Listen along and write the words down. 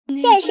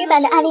现实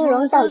版的安陵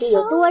容到底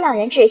有多让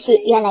人窒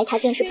息？原来她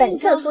竟是本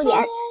色出演。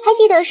还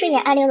记得饰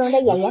演安陵容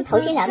的演员陶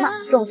欣然吗？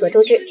众所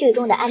周知，剧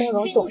中的安陵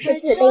容总是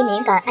自卑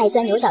敏感，爱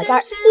钻牛角尖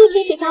儿，一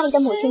提起家里的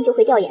母亲就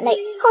会掉眼泪。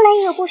后来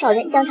也有不少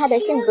人将她的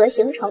性格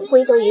形成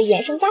归咎于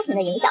原生家庭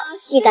的影响。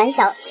你敢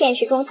想，现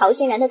实中陶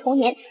欣然的童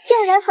年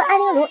竟然和安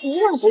陵容一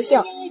样不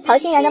幸。陶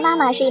欣然的妈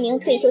妈是一名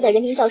退休的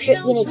人民教师，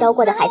因为教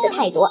过的孩子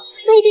太多，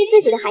所以对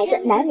自己的孩子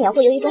难免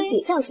会有一种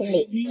比较心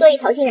理，所以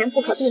陶欣然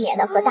不可避免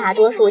的和大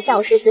多数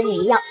教师子女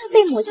一样，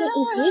被母亲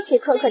以极其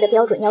苛刻的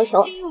标准要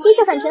求。一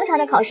次很平常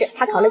的考试，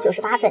他考了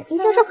98分，已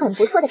经是很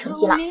不错的成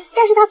绩了，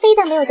但是他非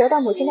但没有得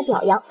到母亲的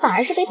表扬，反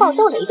而是被暴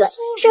揍了一顿。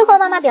事后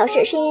妈妈表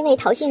示，是因为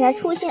陶欣然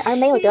粗心而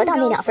没有得到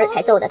那2分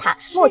才揍的他，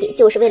目的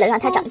就是为了让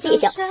他长记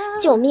性。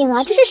救命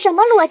啊，这是什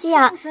么逻辑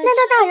啊？难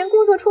道大人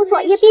工作出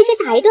错也必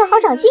须打一顿好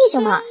长记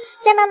性吗？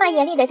在妈妈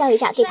严厉的教育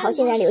下，给陶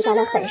欣然留下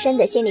了很深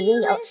的心理阴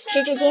影。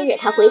时至今日，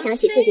他回想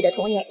起自己的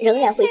童年，仍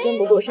然会禁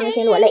不住伤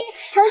心落泪。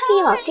长期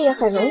以往，这也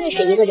很容易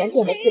使一个人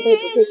变得自卑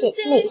不自信、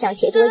内向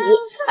且多疑。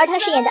而他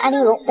饰演的安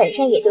陵容本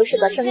身也就是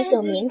个生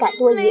性敏感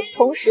多疑，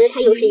同时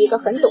他又是一个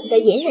很懂得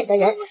隐忍的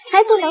人，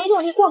还不能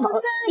用力过猛。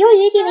由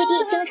于地位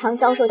低，经常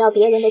遭受到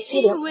别人的欺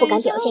凌，不敢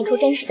表现出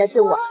真实的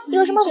自我，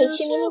有什么委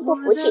屈明明不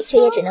服气，却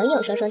也只能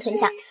硬生生吞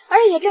下。而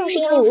也正是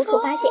因为无处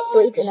发泄，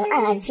所以只能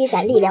暗暗积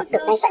攒力量，等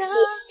待反击。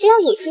只要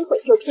有机会，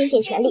就拼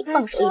尽全力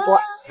放手一搏。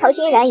陶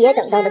欣然也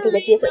等到了这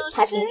个机会，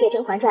他凭借《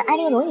甄嬛传》安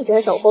陵容一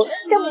角走红，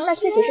证明了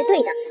自己是对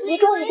的，也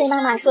终于对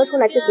妈妈说出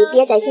了自己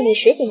憋在心里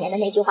10几年的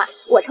那句话：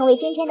我成为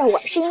今天的我，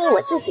是因为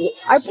我自己，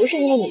而不是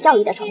因为你教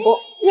育的成功，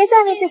也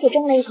算为自己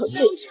争了一口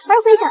气。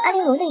而回想安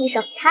陵容的一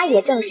生，她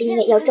也正是因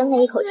为要争那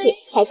一口气，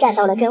才站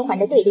到了甄嬛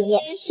的对立面，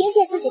凭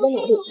借自己的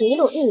努力，一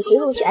路逆袭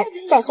入选，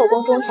在后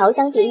宫中调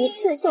香第一，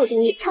刺绣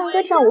第一，唱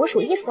歌跳舞数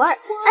1数2。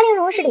安陵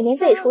容是里面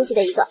最出息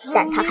的一个，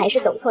但她还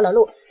是走错了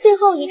路，最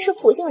后以吃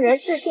苦杏仁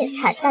自尽，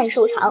惨淡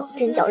收场，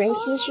真叫人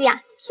唏嘘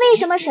啊。为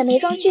什么沈眉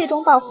庄剧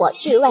中爆火，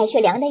剧外却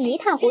凉得一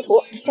塌糊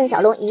涂？郑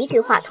晓龙一句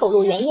话透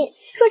露原因，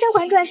说《甄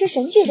嬛传》是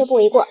神剧都不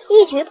为过，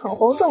一举捧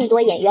红众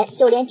多演员，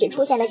就连只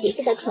出现了几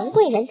次的纯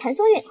贵人谭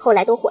松韵后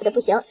来都火得不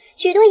行。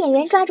许多演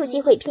员抓住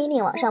机会拼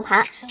命往上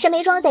爬，沈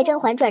眉庄在《甄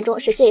嬛传》中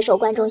是最受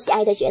观众喜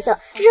爱的角色，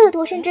热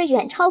度甚至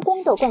远超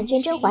宫斗冠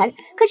军甄嬛。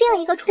可这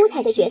样一个出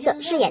彩的角色，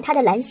饰演她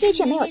的兰溪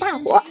却没有大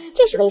火，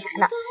这是为啥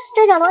呢？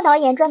郑晓龙导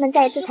演专门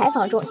在一次采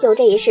访中就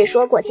这一事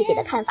说过自己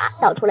的看法，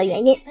道出了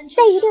原因。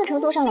在一定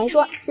程度上来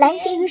说，兰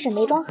溪与沈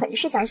眉庄很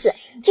是相似。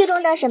剧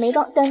中的沈眉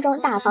庄端庄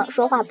大方，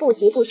说话不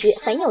疾不徐，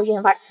很有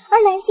韵味，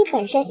而兰溪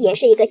本身也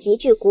是一个极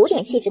具古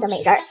典气质的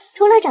美人，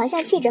除了长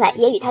相气质外，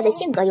也与她的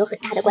性格有很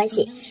大的关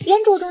系。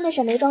原著中的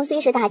沈眉庄虽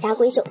是大家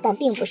闺秀，但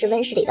并不是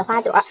温室里的花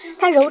朵，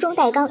她柔中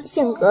带刚，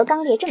性格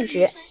刚烈正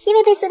直。因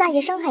为被四大爷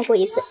伤害过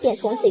一次，便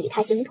从此与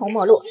她形同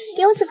陌路。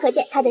由此可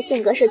见，她的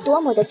性格是多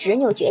么的执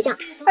拗倔强。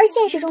而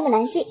现实中的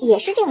兰溪也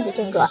是这样的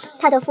性格，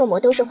她的父母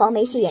都是黄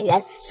梅戏演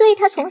员，所以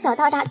她从小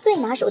到大最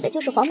拿手的就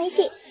是黄梅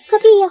戏。可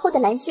毕业后的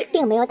兰溪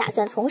并没有打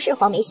算从事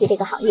黄梅戏这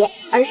个行业，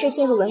而是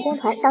进入文工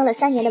团当了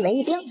3年的文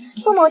艺兵。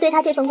父母对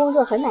他这份工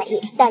作很满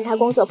意，但他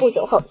工作不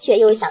久后却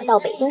又想到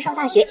北京上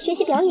大学学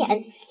习表演。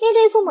面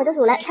对父母的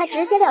阻拦，他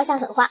直接撂下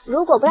狠话：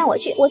如果不让我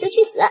去，我就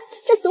去死。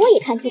这足以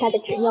看出他的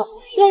执拗。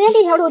演员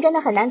这条路真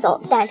的很难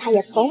走，但他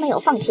也从没有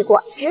放弃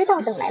过，直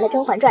到等来了《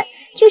甄嬛传》。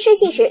去试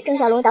戏时，郑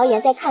晓龙导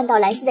演在看到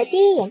兰溪的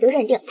第一眼就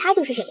认定她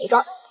就是沈眉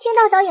庄。听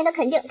到导演的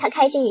肯定，他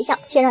开心一笑，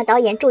却让导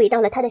演注意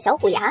到了他的小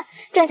虎牙。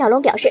郑晓龙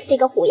表示，这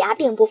个虎牙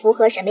并不符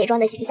合沈眉庄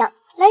的形象。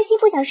兰溪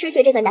不想失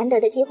去这个难得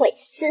的机会，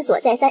思索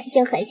再三，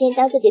竟狠心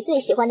将自己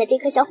最喜欢的这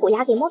颗小虎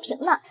牙给磨平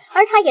了。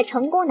而他也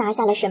成功拿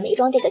下了沈眉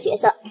庄这个角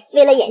色。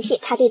为了演戏，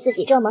他对自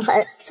己这么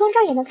狠，从这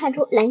儿也能看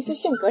出兰溪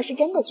性格是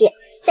真的倔。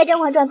在《甄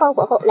嬛传》爆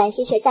火后，兰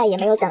溪却再也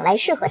没有等来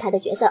适合他的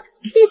角色。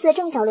对此，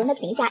郑晓龙的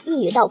评价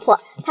一语道破，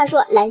他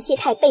说兰溪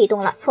太被动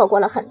了，错过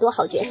了很多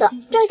好角色。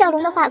郑晓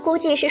龙的话估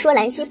计是说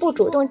兰溪不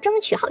主动争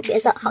取好角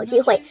色、好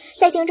机会，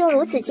在竞争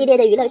如此激烈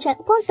的娱乐圈，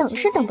光等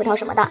是等不到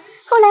什么的。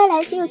后来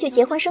兰溪又去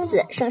结婚生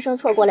子，生生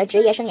错过了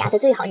职业生涯的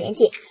最好年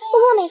纪。不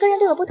过每个人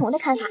都有不同的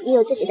看法，也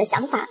有自己的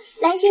想法。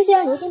兰溪虽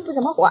然如今不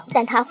怎么火，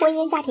但她婚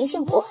姻家庭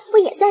幸福，不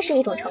也算是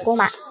一种成功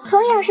吗？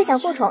同样是想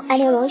复宠，安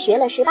陵容学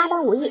了18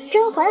般武艺，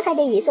甄嬛还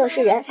得以色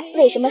示人，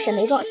为什么沈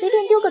眉庄随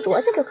便丢个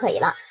镯子就可以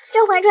了？《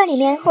甄嬛传》里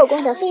面后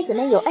宫的妃子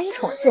们有恩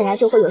宠，自然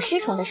就会有失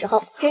宠的时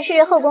候。只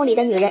是后宫里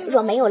的女人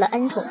若没有了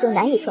恩宠，就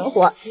难以存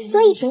活，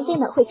所以嫔妃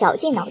们会绞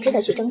尽脑汁的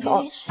去争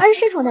宠，而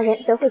失宠的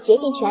人则会竭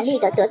尽全力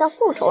的得到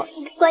复宠。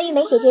关于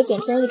梅姐姐仅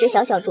凭一只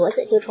小小镯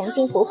子就重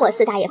新俘获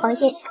四大爷芳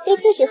心，给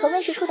自己和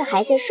温实初的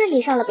孩子顺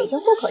利上了北京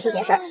户口这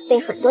件事儿，被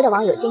很多的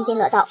网友津津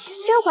乐道。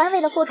甄嬛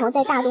为了复宠，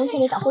在大冬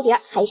天里找蝴蝶，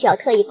还需要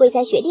特意跪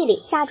在雪地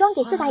里假装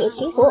给四大爷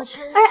祈福。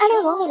而安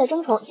陵容为了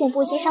争宠，竟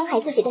不惜伤害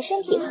自己的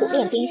身体，苦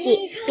练兵器。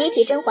比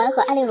起甄嬛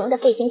和安陵容的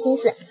费尽心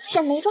思，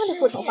沈眉庄的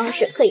复宠方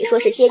式可以说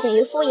是接近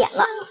于敷衍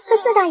了。可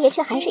四大爷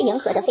却还是迎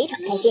合得非常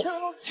开心。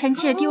臣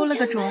妾丢了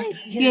个镯子，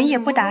原也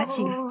不打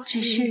紧，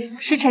只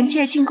是臣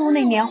妾进宫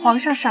那年皇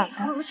上赏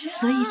的，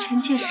所以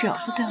臣妾舍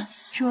不得。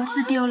镯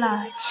子丢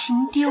了，情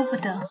丢不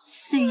得。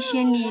碎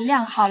轩里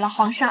晾好了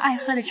皇上爱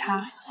喝的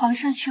茶，皇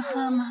上去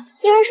喝吗？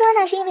有人说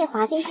呢，是因为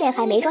华妃陷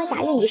害眉庄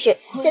假孕一事，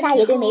四大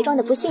爷对眉庄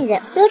的不信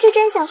任，得知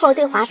真相后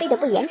对华妃的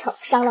不严惩，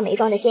伤了眉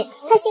庄的心，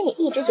他心里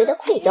一直觉得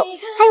愧疚。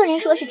还有人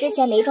说是之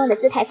前眉庄的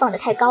姿态放得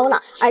太高了，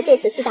而这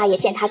次四大爷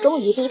见他终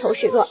于低头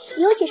示弱，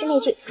尤其是那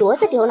句镯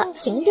子丢了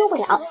情丢不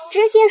了，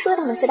直接说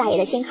到了四大爷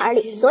的心坎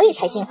里，所以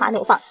才心花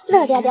怒放，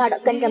乐颠颠的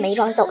跟着眉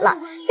庄走了。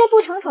在不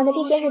成宠的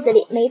这些日子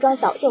里，眉庄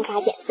早就发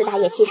现四大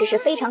爷其实是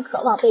非常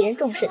渴望被人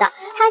重视的，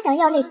他想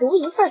要那独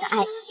一份的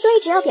爱，所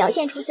以只要表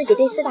现出自己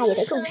对四大爷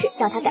的重视，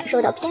让他感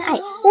受到偏爱，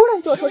无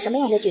论做出什么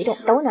样的举动，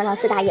都能让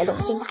四大爷龙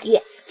心大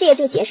悦。这也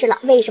就解释了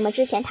为什么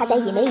之前他在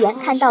倚梅园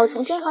看到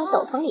从甄嬛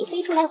斗篷里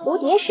飞出来蝴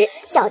蝶时，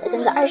笑得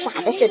跟个二傻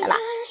子似的了。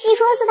你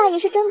说四大爷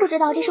是真不知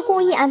道这是故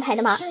意安排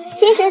的吗？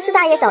其实四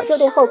大爷早就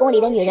对后宫里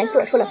的女人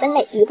做出了分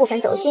类，一部分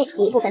走心，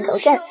一部分走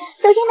肾。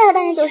走心的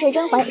当然就是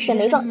甄嬛、沈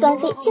眉庄、端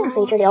妃、静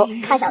妃之流，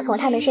他想从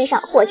他们身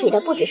上获取的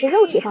不只是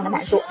肉体上的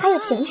满足，还有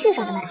情绪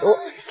上的满足。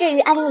至于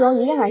安陵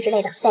容、于衽儿之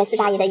类的，在四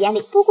大爷的眼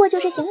里不过就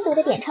是行走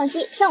的点唱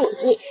机、跳舞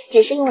机，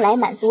只是用来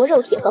满足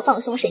肉体和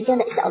放松神经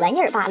的小玩意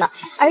儿罢了。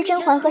而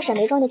甄嬛和沈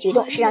眉庄的举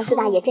动是让四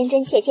大爷真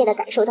真切切地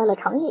感受到了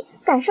诚意，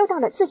感受到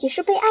了自己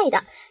是被爱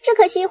的。只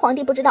可惜皇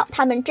帝不知道，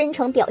他们真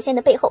诚表现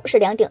的背后是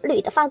两顶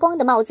绿得发光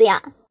的帽子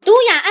呀。毒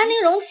哑安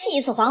陵容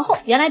气死皇后，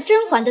原来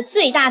甄嬛的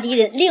最大敌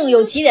人另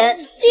有其人。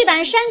剧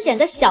版删减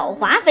的小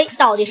华妃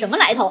到底什么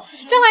来头？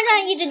《甄嬛传》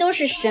一直都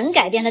是神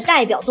改编的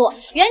代表作，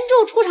原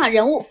著出场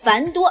人物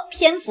繁多，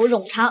篇幅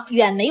冗长，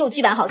远没有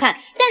剧版好看。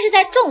但是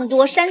在众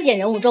多删减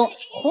人物中，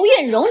胡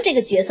运荣这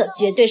个角色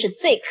绝对是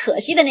最可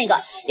惜的那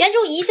个。原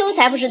著宜修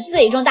才不是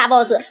最终大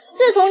boss，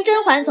 自从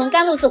甄嬛从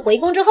甘露寺回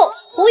宫之后，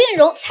胡运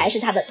荣才是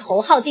他的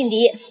头号劲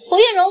敌。胡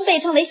运荣被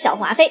称为小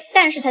华妃，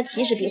但是他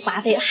其实比华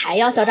妃还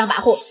要嚣张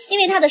跋扈，因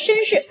为他的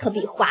身世可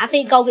比华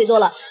妃高贵多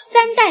了。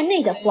3代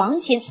内的皇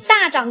亲，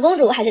大长公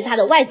主还是他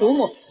的外祖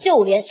母，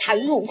就连他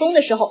入宫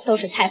的时候都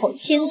是太后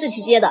亲自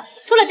去接的。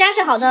除了家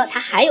世好呢，他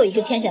还有一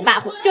个天选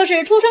buff， 就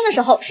是出生的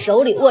时候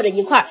手里握着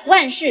一块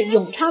万世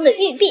永昌的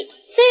玉璧。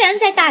虽然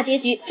在大结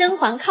局甄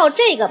嬛靠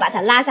这个把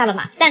他拉下了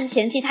马，但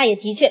前期他也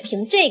的确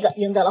凭这个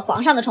赢得了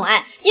皇上的宠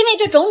爱。因为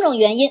这种种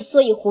原因，所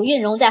以胡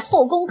运荣在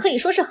后宫可以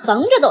说是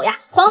横着走呀，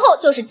皇后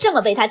就是这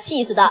么被他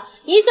气死的。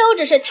宜修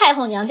只是太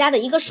后娘家的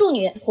一个庶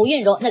女，胡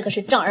运荣那可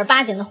是正儿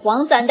八经的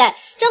皇3代。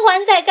甄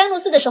嬛在甘露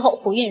寺的时候，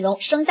胡运荣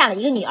生下了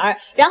一个女儿，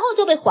然后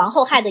就被皇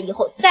后害得以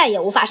后再也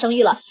无法生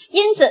育了，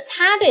因此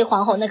他对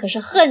皇后那可是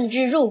恨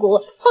之入骨，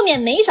后面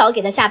没少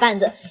给他下绊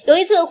子。有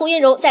一次胡运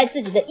荣在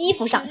自己的衣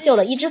服上绣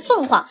了一只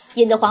凤凰，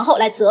引得皇后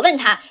来责问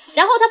他，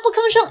然后他不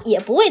吭声，也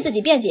不为自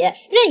己辩解，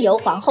任由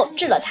皇后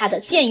治了他的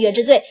僭越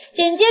之罪。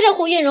紧接着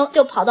胡运荣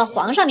就跑到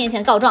皇上面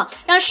前告状，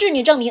让侍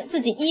女证明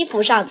自己衣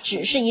服上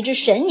只是一只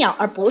神鸟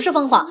而不是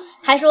凤凰，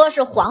还说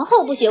是皇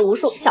后不学无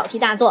术，小题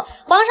大做。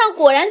皇上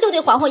果然就对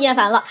皇后厌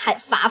烦了，还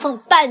罚俸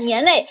半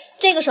年嘞。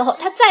这个时候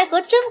他再和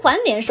甄嬛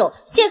联手，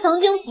借曾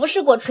经服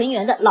侍过纯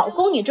元的老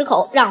宫女之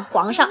口，让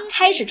皇上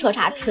开始彻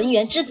查纯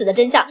元之死的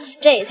真相，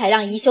这才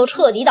让宜修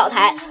彻底倒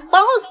台。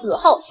皇后死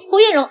后，胡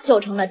运荣就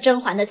成了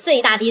甄嬛的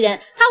最大敌人。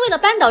他为了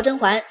扳倒甄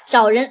嬛，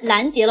找人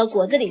拦截了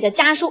果子狸的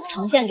家书，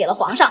呈现给了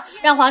皇上，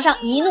让皇上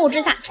一怒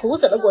之下处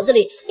死了果子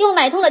狸，又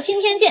买通了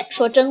钦天监，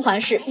说甄嬛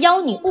是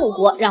妖女误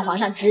国，让皇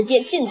上直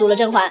接禁足了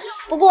甄嬛。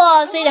不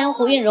过虽然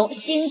胡运荣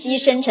心机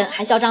深沉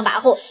还嚣张跋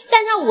扈，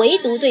但他唯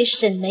独对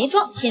沈眉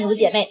庄亲如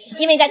姐妹，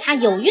因为在他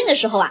有孕的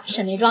时候啊，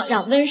沈眉庄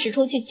让温实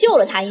初去救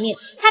了他一命，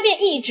他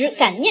便一直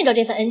感念着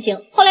这份恩情。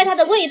后来他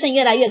的位分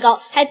越来越高，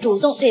还主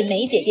动对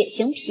梅姐姐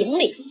行评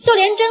理，就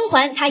连甄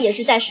嬛他也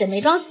是在沈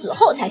眉庄死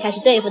后才开始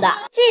对付的。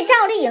继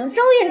赵丽颖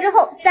周孕之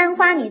后，簪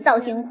花女造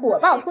型火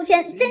爆出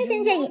圈，真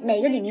心建议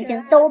每个女明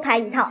星都拍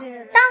一套。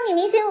当女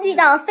明星遇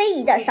到非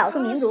遗的少数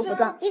民族服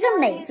装，一个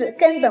美字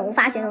根本无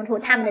法形容出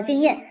她们的惊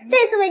艳。这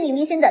4位女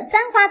明星的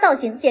簪花造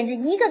型简直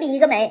一个比一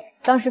个美。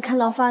当时看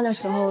到发的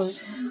时候，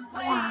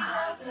哇，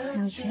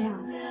像这样。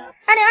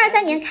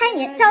2023年开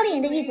年，赵丽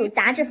颖的一组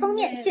杂志封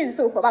面迅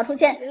速火爆出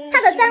圈，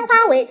她的簪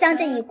花围将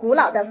这一古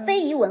老的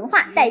非遗文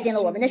化带进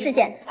了我们的视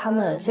线。他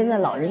们现在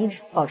老人一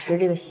直保持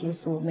这个习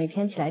俗，每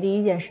天起来第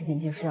一件事情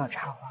就是要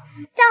插花。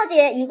赵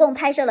姐一共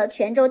拍摄了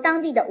泉州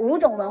当地的5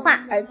种文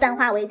化，而簪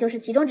花围就是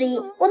其中之一。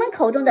我们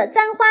口中的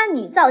簪花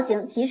女造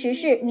型其实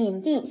是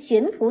闽地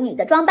巡捕女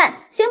的装扮，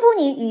巡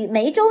捕女与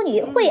梅州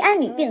女、惠安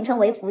女并称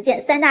为福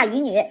建3大渔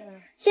女。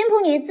巡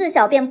捕女自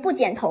小便不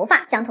剪头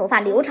发，将头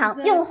发留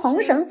长，用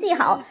红绳系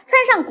好，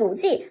穿上骨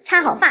髻，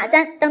插好发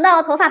簪，等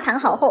到头发盘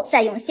好后，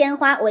再用鲜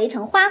花围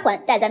成花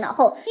环戴在脑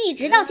后，一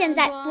直到现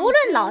在，不论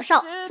老少，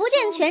福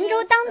建泉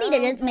州当地的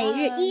人每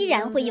日依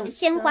然会用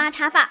鲜花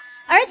插发。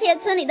而且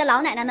村里的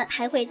老奶奶们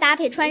还会搭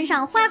配穿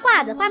上花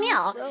褂子、花棉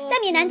袄。在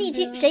闽南地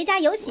区，谁家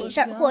有喜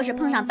事儿或是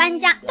碰上搬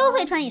家，都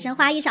会穿一身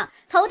花衣裳，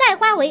头戴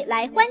花围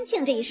来欢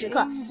庆这一时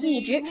刻，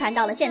一直传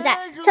到了现在，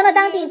成了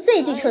当地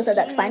最具特色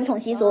的传统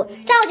习俗。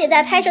赵姐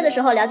在拍摄的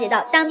时候了解到，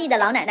当地的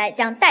老奶奶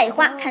将戴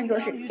花看作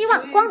是希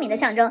望光明的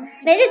象征，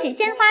每日取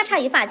鲜花插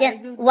于发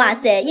间。哇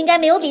塞，应该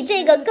没有比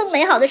这个更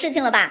美好的事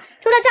情了吧？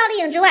除了赵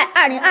丽颖之外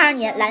，2022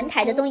年蓝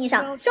台的综艺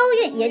上，周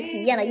韵也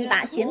体验了一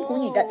把巡捕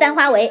女的簪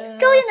花围。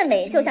周韵的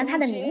美就像她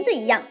的名字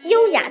一样，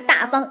优雅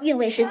大方，韵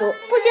味十足，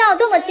不需要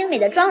多么精美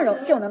的妆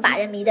容就能把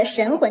人迷得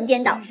神魂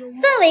颠倒。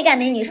氛围感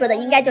美女说的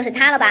应该就是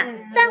她了吧？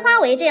簪花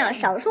围这样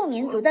少数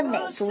民族的美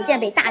逐渐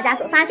被大家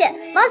所发现，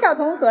毛晓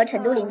彤和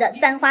陈都灵的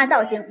簪花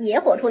造型也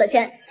火出了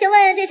圈。请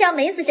问这是要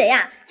美死谁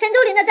呀？陈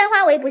都灵的簪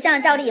花围不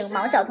像赵丽颖、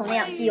毛晓彤那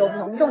样具有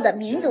浓重的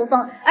民族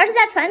风，而是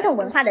在传统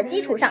文化的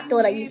基础上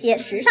多了一些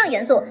时尚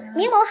元素，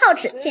明眸皓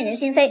齿，沁人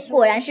心扉。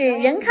果然是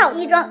人靠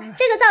衣装，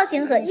这个造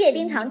型和叶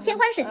冰裳、天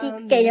欢时期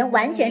给人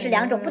完全是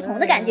两种不同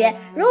的感觉。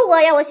如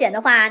果要我选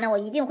的话，那我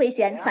一定会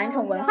选传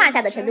统文化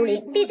下的陈都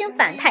灵，毕竟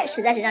反派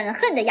实在是让人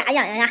恨得牙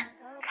痒痒呀。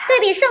对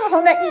比盛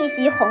红的一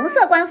袭红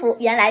色官服，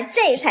原来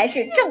这才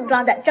是正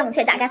装的正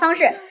确打开方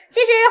式。其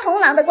实红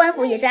郎的官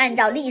服也是按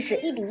照历史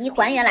1比1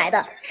还原来的。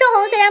盛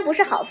红虽然不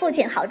是好父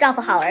亲、好丈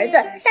夫、好儿子，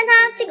但他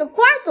这个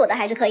官做的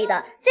还是可以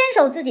的，坚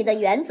守自己的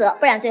原则，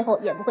不然最后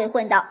也不会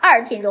混到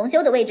2品荣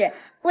休的位置，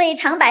为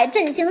长白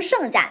振兴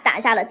盛家打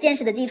下了坚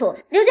实的基础。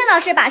刘晶老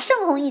师把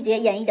盛红一角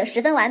演绎的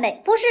十分完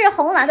美，不是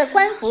红郎的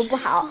官服不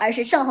好，而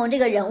是盛红这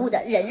个人物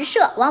的人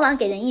设往往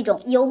给人一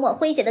种幽默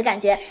诙谐的感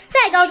觉，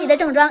再高级的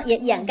正装也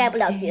掩盖不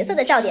了角色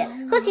的笑点。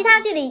和其他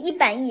剧里一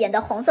板一眼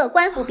的红色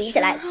官服比起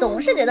来，总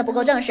是觉得不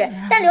够正式，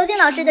但刘晶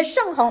老师的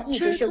盛红一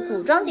直是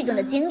古装剧中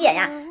的经典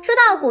呀。说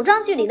到古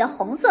装剧里的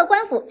红色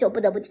官服，就不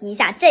得不提一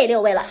下这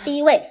6位了。第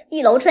一位，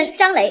玉楼春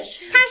张雷，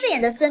他饰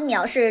演的孙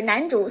淼是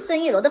男主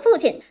孙玉楼的父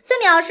亲，孙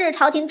淼是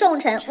朝廷重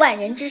臣，万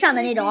人之上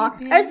的那种哦，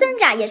而孙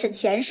家也是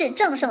权势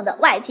正盛的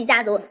外戚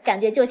家族，感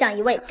觉就像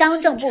一位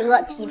刚正不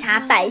阿、体察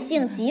百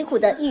姓疾苦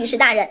的御史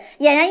大人，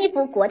俨然一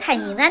副国泰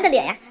民安的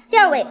脸呀。第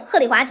二位，鹤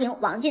唳华亭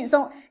王劲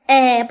松。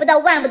不到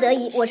万不得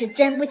已，我是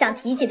真不想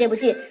提起这部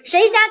剧，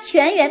谁家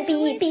全员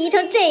毕业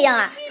成这样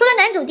啊？除了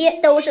男主爹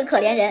都是可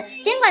怜人，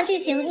尽管剧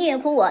情虐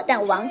哭我，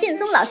但王劲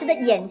松老师的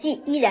演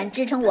技依然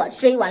支撑我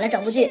追完了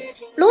整部剧。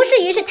卢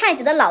世瑜是太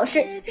子的老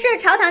师，是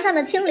朝堂上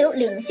的清流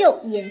领袖，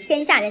引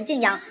天下人敬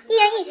仰，一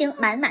言一行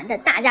满满的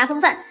大家风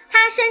范。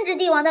他深知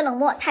帝王的冷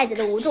漠，太子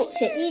的无助，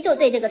却依旧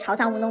对这个朝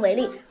堂无能为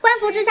力。官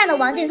服之下的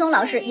王劲松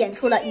老师演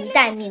出了一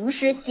代名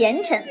师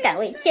贤臣敢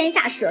为天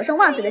下舍生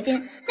忘死的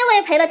心。那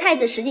位陪了太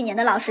子10几年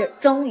的老师，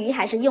终于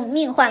还是用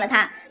命换了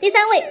他。第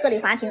三位，鹤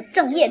唳华亭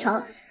郑业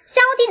成。萧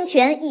定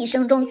全一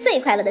生中最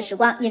快乐的时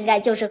光，应该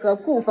就是和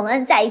顾逢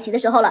恩在一起的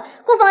时候了。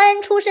顾逢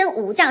恩出身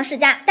武将世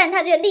家，但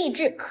他却立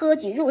志科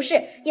举入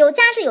仕，有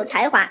家世有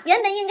才华，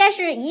原本应该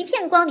是一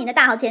片光明的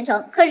大好前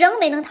程，可仍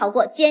没能逃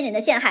过奸人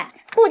的陷害。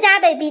顾家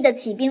被逼得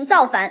起兵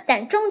造反，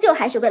但终究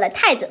还是为了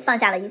太子放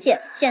下了一切，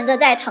选择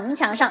在城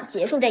墙上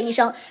结束这一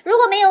生。如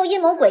果没有阴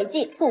谋诡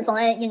计，顾逢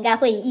恩应该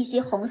会以一袭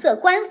红色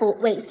官服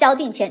为萧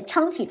定全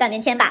撑起半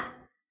边天吧。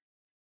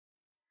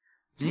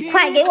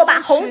快给我把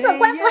红色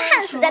官服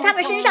焊死在他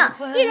们身上！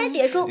一人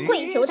血书，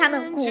跪求他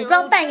们古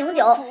装扮永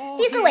久。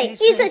第四位，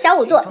御赐小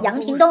仵作杨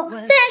廷东。虽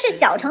然是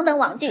小成本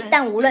网剧，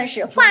但无论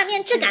是画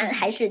面质感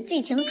还是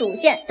剧情主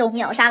线，都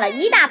秒杀了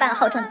一大半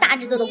号称大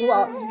制作的古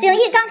偶。景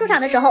逸刚出场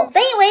的时候，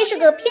本以为是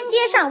个偏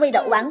爹上位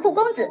的纨绔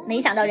公子，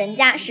没想到人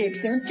家是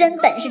凭真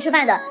本事吃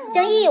饭的。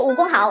景逸武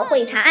功好，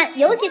会查案，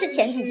尤其是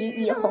前几集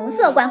以红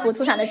色官服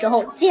出场的时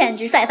候，简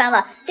直帅翻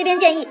了。这边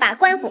建议把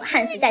官服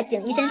焊死在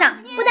景逸身上，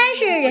不单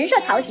是人设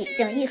讨喜，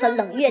景逸和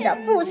冷月的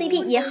副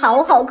CP 也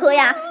好好磕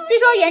呀。据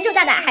说原著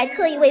大大还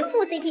特意为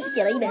副 CP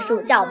写了一本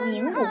书，叫《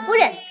名古夫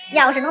人》，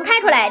要是能拍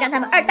出来，让他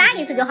们2搭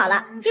一次就好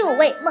了。第5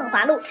位，梦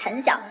华录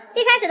陈晓。一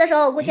开始的时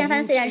候，顾千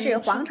帆虽然是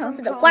皇城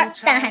寺的官，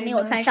但还没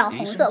有穿上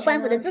红色官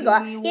服的资格，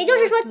也就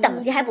是说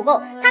等级还不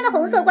够。他的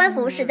红色官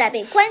服是在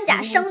被官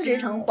甲升职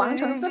成皇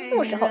城司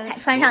副时候才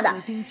穿上的。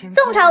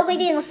宋朝规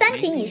定3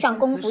品以上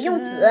公服用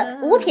紫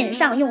，5品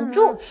上用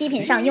朱，7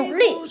品上用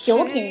绿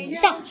，9品以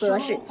上则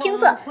是青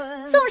色。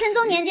宋神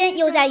宗年间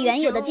又在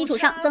原有的基础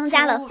上增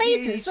加了非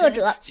紫色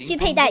者需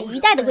佩戴鱼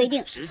带的规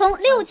定，从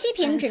6、7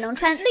品只能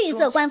穿绿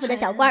色官服的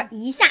小官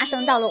一下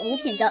升到了5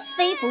品的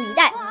非服鱼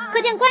带，可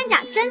见官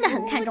甲真的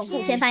很看重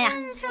顾千帆呀，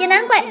也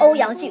难怪欧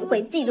阳旭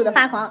会嫉妒的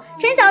发狂。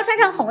陈晓穿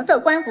上红色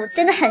官服，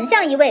真的很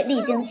像一位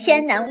历经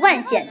千难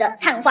万险的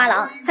探花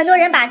郎。很多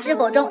人把知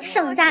否中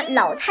盛家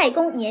老太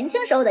公年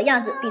轻时候的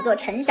样子比作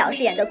陈晓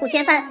饰演的顾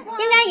千帆，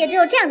应该也只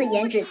有这样的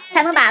颜值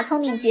才能把聪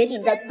明绝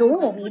顶的祖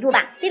母迷住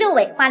吧。第6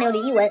位，花柳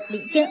李一文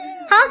李清。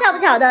好巧不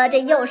巧的，这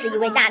又是一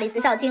位大理寺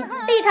少卿。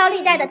历朝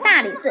历代的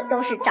大理寺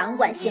都是掌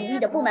管刑狱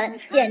的部门，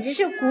简直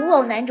是古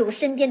偶男主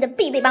身边的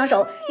必备帮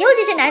手，尤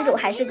其是男主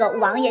还是个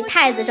王爷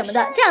太子什么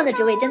的，这样的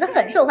职位真的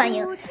很受欢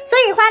迎。所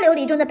以花柳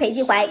里中的裴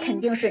继怀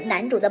肯定是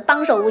男主的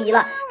帮手无疑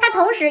了，他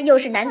同时又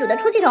是男主的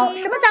出气筒，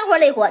什么脏活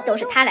累活都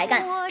是他来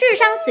干，智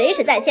商随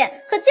时在线，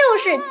可就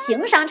是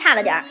情商差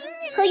了点儿。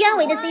和冤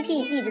维的 CP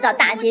一直到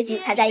大结局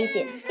才在一起，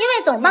因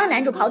为总帮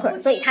男主跑腿，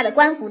所以他的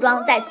官服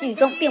装在剧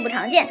中并不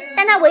常见，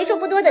但他为数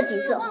不多的几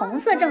次红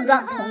色正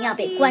装同样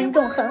被观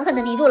众狠狠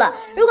的迷住了。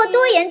如果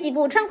多演几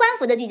部穿官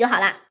服的剧就好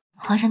了。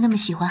皇上那么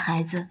喜欢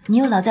孩子，你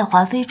又老在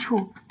华妃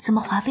处，怎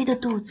么华妃的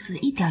肚子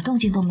一点动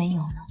静都没有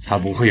呢？她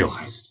不会有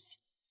孩子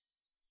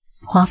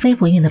的。华妃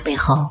不孕的背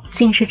后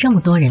竟是这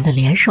么多人的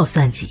联手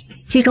算计。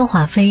剧中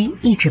华妃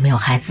一直没有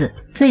孩子，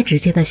最直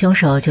接的凶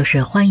手就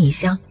是欢宜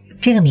香。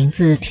这个名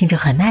字听着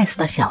很 nice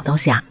的小东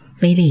西啊，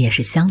威力也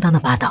是相当的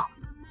霸道。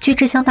据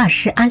制香大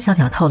师安小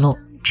鸟透露，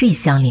这一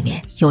箱里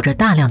面有着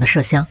大量的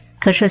麝香，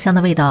可麝香的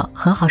味道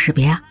很好识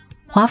别啊。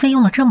华妃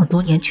用了这么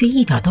多年却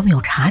一点都没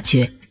有察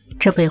觉，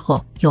这背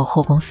后有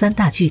后宫3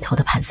大巨头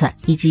的盘算，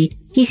以及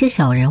一些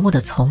小人物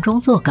的从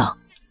中作梗。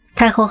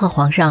太后和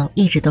皇上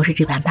一直都是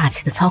这盘大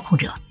棋的操控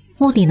者，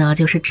目的呢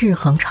就是制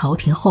衡朝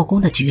廷后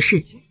宫的局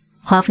势。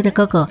华妃的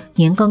哥哥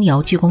年羹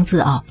尧居功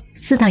自傲，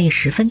四大爷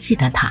十分忌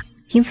惮他，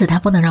因此他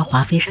不能让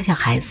华妃生下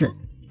孩子。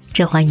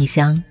这环一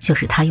香就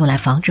是他用来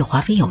防止华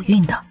妃有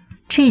孕的，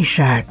这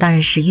事儿当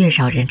然是越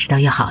少人知道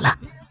越好了。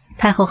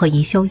太后和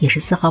宜修也是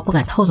丝毫不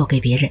敢透露给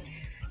别人，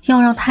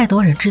要让太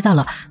多人知道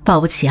了，保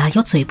不齐啊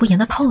有嘴不严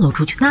的透露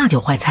出去，那就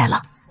坏菜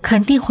了，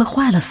肯定会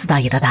坏了四大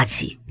爷的大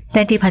棋。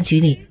但这盘局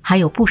里还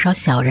有不少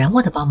小人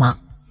物的帮忙，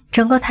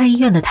整个太医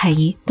院的太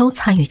医都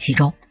参与其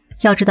中。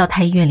要知道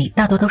太医院里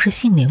大多都是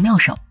姓名妙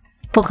手，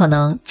不可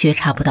能觉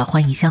察不到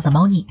欢宜香的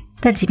猫腻，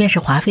但即便是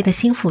华妃的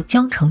心腹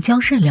江澄、江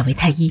慎两位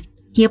太医，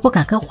也不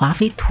敢跟华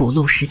妃吐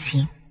露实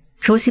情。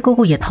熟悉姑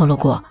姑也透露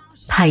过，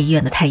太医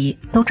院的太医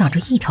都长着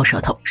一条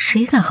舌头，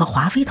谁敢和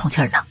华妃通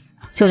气呢？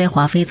就连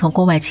华妃从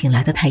宫外请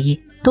来的太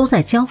医，都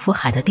在江福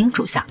海的叮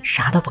嘱下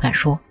啥都不敢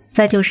说。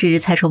再就是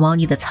猜出猫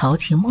腻的曹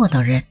琴墨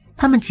等人，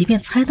他们即便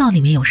猜到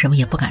里面有什么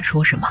也不敢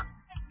说什么。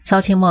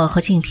曹琴墨和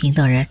静嫔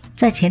等人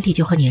在前体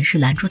就和年世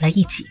兰住在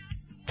一起，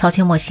曹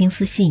琴墨心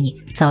思细腻，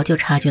早就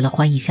察觉了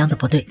欢宜香的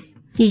不对，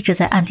一直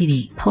在暗地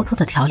里偷偷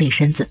的调理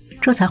身子，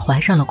这才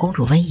怀上了公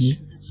主温宜。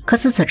可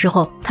自此之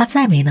后，她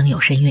再没能有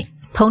身孕，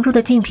同住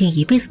的静嫔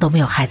一辈子都没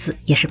有孩子，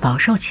也是饱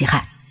受其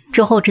害。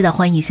之后知道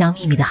欢宜香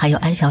秘密的还有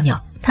安小鸟，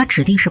她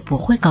指定是不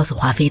会告诉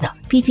华妃的，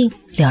毕竟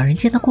两人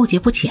间的过节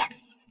不浅。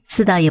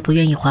四大爷不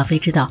愿意华妃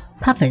知道，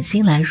他本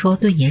心来说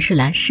对年世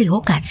兰是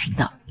有感情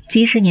的，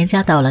即使年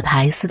家倒了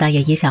台，四大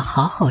爷也想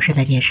好好善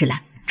待年世兰，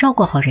照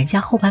顾好人家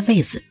后半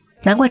辈子。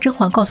难怪甄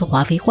嬛告诉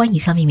华妃欢宜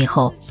香秘密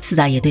后，四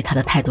大爷对她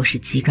的态度是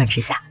急转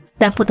直下。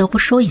但不得不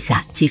说一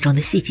下剧中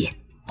的细节，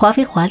华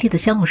妃华丽的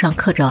香炉上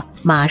刻着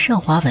马胜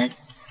华纹，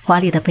华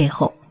丽的背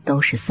后都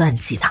是算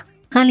计的。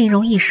安陵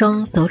容一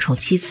生得宠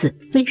7次，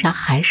为啥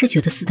还是觉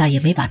得四大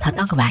爷没把她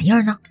当个玩意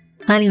儿呢？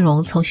安陵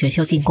容从选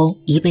秀进宫，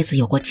一辈子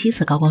有过7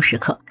次高光时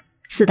刻，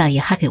四大爷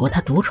还给过她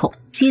独宠，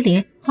接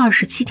连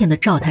27天的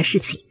照她侍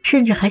寝，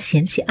甚至还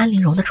嫌弃安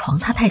陵容的床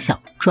榻太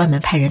小，专门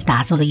派人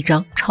打造了一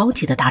张超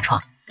级的大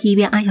床，以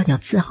便安小鸟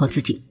伺候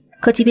自己。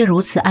可即便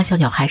如此，安小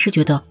鸟还是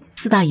觉得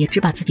四大爷只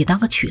把自己当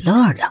个取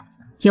乐儿的，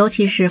尤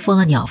其是封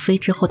了鸟妃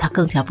之后，他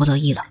更加不乐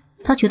意了。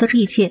他觉得这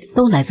一切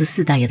都来自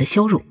四大爷的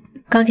羞辱。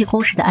刚进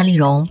宫时的安陵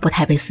容不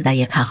太被四大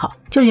爷看好，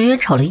就远远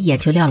瞅了一眼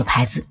就撂了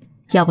牌子。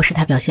要不是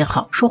他表现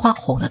好，说话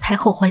哄得太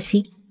后欢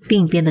心，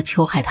鬓边的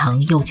秋海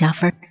棠又加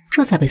分，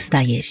这才被四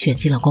大爷选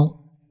进了宫。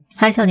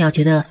安小鸟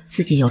觉得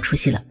自己有出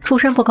息了，出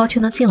身不高却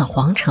能进了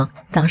皇城，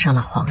当上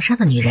了皇上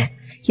的女人，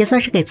也算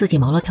是给自己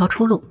谋了条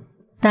出路。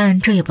但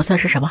这也不算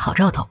是什么好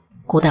兆头。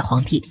古代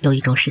皇帝有一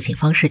种侍寝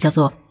方式叫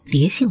做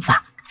蝶幸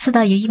法，四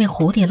大爷因为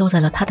蝴蝶落在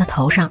了他的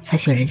头上才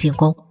选人进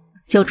宫，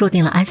就注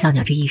定了安小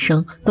鸟这一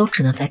生都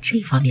只能在这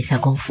方面下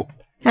功夫。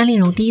安陵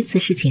容第一次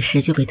侍寝时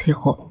就被退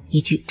货，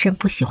一句真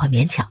不喜欢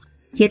勉强，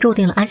也注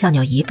定了安小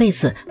鸟一辈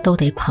子都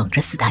得捧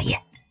着四大爷，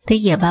得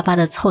眼巴巴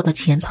地凑到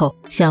前头，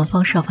想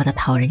方设法地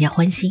讨人家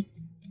欢心。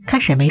看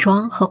沈眉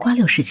庄和瓜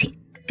六侍寝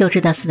就知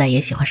道四大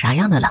爷喜欢啥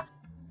样的了。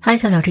安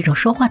小鸟这种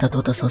说话都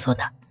哆哆嗦嗦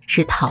的，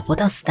是讨不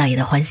到四大爷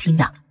的欢心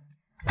的。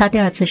他第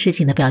2次侍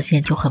寝的表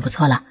现就很不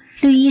错了，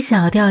绿衣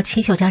小调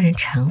清秀佳人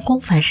成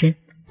功翻身，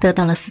得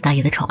到了四大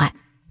爷的宠爱。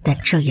但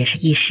这也是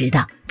一时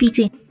的，毕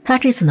竟他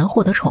这次能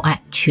获得宠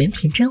爱，全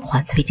凭甄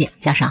嬛推荐，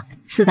加上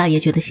四大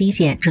爷觉得新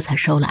鲜，这才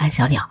收了安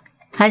小鸟。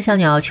安小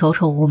鸟求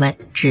宠无门，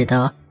只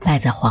得拜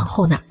在皇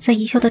后那。在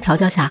宜修的调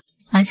教下，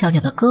安小鸟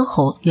的歌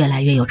喉越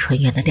来越有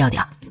纯元的调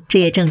调，这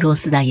也正中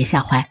四大爷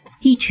下怀。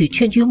一曲《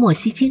劝君莫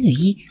惜金缕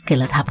衣》给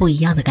了他不一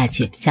样的感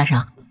觉，加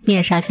上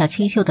面纱下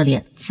清秀的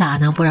脸，咋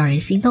能不让人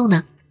心动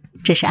呢？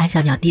这是安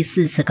小鸟第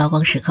4次高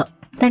光时刻，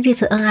但这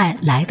次恩爱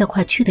来得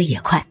快去得也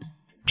快。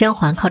甄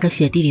嬛靠着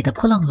雪地里的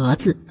扑棱蛾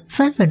子，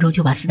分分钟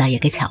就把四大爷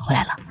给抢回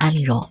来了，安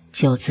陵容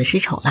就此失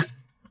宠了。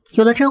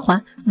有了甄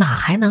嬛，哪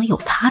还能有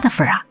他的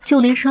份啊？就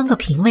连升个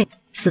嫔位，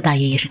四大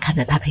爷也是看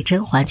在他陪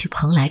甄嬛去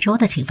蓬莱州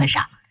的情分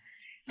上。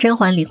甄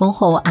嬛离宫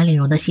后，安陵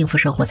容的幸福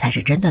生活才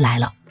是真的来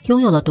了，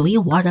拥有了独一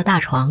无二的大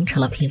床，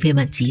成了嫔妃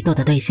们嫉妒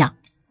的对象，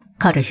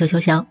靠着羞羞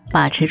香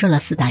把持住了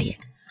四大爷。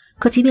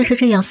可即便是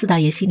这样，四大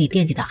爷心里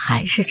惦记的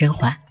还是甄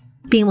嬛，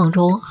病梦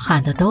中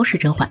喊的都是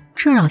甄嬛，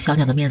这让小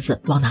鸟的面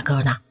子往哪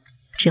搁呢？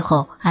之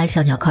后安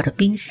小鸟靠着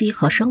冰溪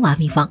和生娃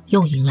秘方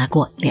又迎来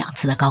过2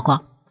次的高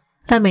光，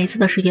但每次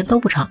的时间都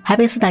不长，还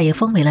被四大爷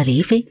封为了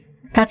离妃。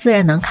他自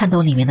然能看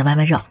懂里面的弯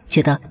弯绕，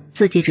觉得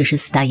自己只是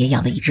四大爷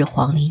养的一只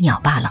黄鹂鸟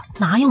罢了，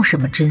哪有什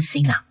么真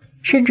心啊，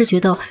甚至觉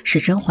得是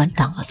甄嬛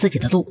挡了自己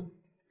的路。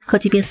可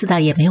即便四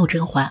大爷没有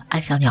甄嬛，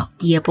安小鸟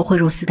也不会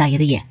入四大爷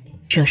的眼，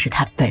这是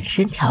他本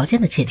身条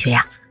件的欠缺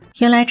呀。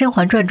原来《甄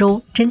嬛传》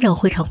中真正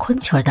会唱昆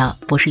曲的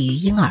不是余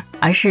莺儿，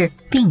而是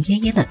病恹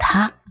恹的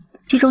她。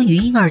剧中于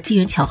莺儿机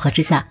缘巧合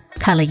之下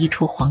看了一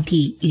出皇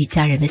帝与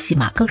家人的戏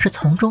码，更是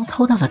从中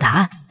偷到了答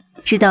案，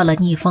知道了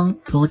逆风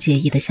如解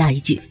意的下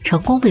一句，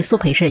成功被苏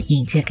培盛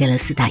引荐给了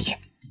四大爷。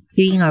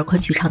于莺儿昆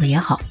曲唱的也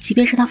好，即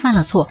便是他犯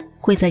了错，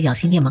跪在养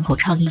心殿门口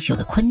唱一宿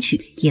的昆曲，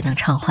也能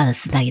唱坏了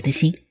四大爷的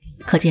心。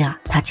可见啊，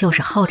他就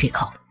是好这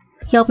口。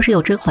要不是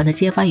有甄嬛的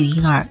揭发于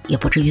莺儿，也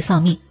不至于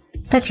丧命。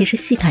但其实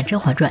细看《甄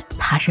嬛传》，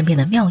她身边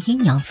的妙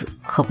音娘子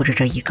可不止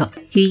这一个。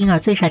于莺儿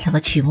最擅长的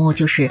曲目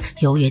就是《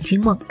游园惊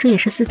梦》，这也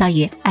是四大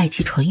爷爱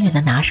妻纯元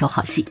的拿手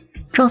好戏。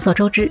众所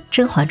周知，《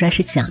甄嬛传》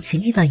是蒋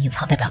勤勤的隐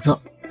藏代表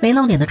作，没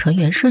露脸的纯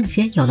元瞬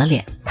间有了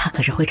脸，她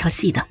可是会唱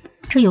戏的。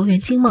这《游园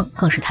惊梦》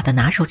更是她的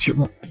拿手曲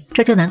目，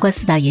这就难怪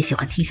四大爷喜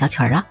欢听小曲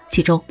儿啊，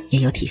剧中也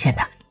有体现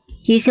的。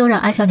宜修让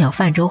安小鸟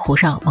泛舟湖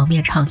上蒙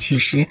面唱曲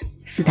时，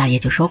四大爷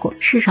就说过，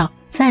世上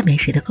再没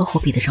谁的歌喉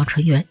比得上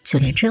纯元，就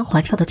连甄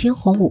嬛跳的惊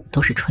鸿舞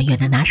都是纯元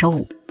的拿手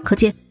舞，可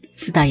见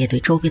四大爷对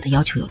周边的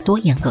要求有多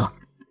严格。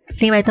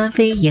另外，端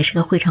妃也是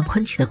个会唱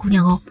昆曲的姑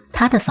娘哦，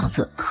她的嗓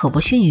子可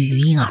不逊于于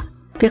莺儿。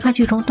别看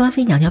剧中端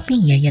妃娘娘病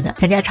恹恹的，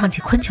人家唱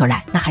起昆曲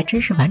来那还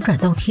真是婉转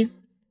动听。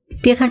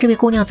别看这位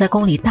姑娘在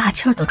宫里大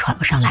气儿都喘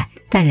不上来，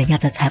但人家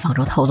在采访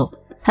中透露，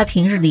她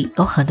平日里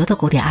有很多的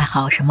古典爱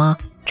好，什么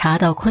茶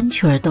道、昆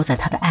曲儿都在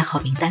她的爱好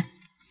名单。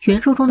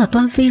原著中的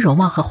端妃容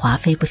貌和华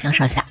妃不相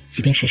上下，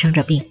即便是生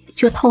着病，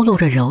却透露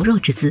着柔弱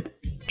之姿。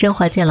甄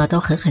嬛见了都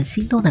狠狠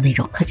心动的那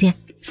种，可见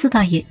四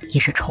大爷也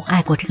是宠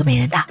爱过这个美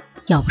人的。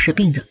要不是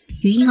病着，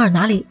于莺儿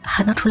哪里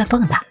还能出来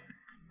蹦跶？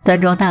端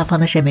庄大方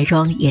的沈眉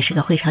庄也是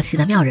个会唱戏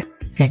的妙人，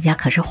人家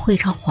可是会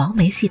唱黄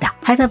梅戏的，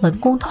还在文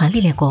工团历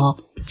练过哦。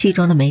剧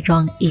中的眉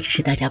庄一直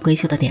是大家闺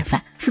秀的典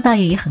范，四大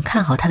爷也很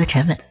看好她的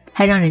沉稳，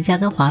还让人家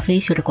跟华妃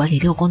学着管理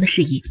六宫的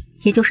事宜，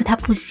也就是他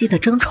不惜的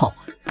争宠，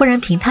不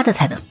然凭他的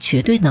才能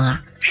绝对能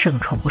啊胜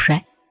宠不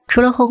衰。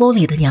除了后宫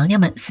里的娘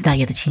娘们，四大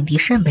爷的情敌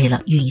甚辈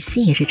了，允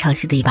熙也是唱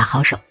戏的一把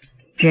好手，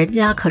人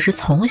家可是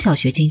从小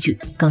学京剧，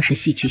更是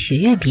戏曲学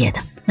院毕业的，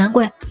难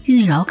怪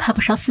玉娆看不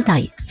上四大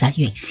爷，咱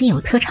允熙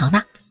有特长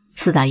呢。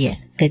四大爷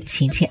跟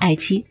勤勤爱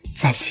妻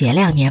再学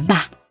2年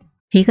吧。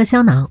一个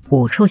香囊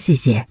5处细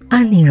节，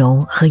安陵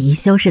容和宜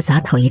修是咋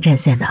统一战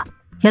线的？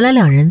原来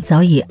两人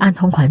早已暗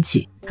通款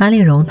曲，安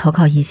陵容投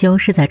靠宜修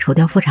是在除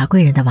掉富察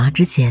贵人的王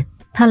之前，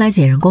他来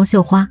解人宫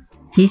绣花，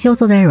宜修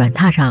坐在软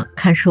榻上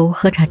看书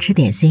喝茶吃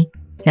点心，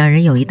两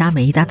人有一搭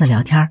没一搭的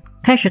聊天。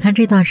开始看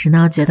这段时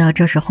呢，觉得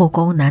这是后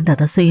宫难得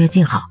的岁月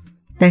静好，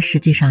但实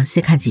际上细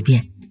看几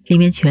遍，里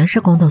面全是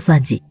宫斗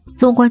算计。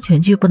纵观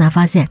全剧，不难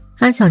发现，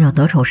安小鸟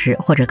得宠时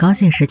或者高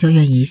兴时就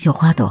愿意绣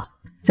花朵。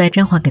在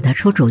甄嬛给他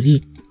出主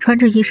意，穿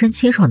着一身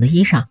清爽的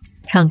衣裳，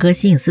唱歌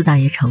吸引四大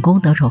爷成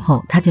功得宠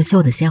后，他就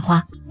绣的鲜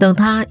花。等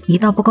他一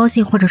到不高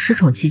兴或者失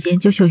宠期间，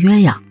就绣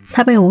鸳鸯。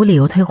他被无理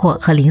由退货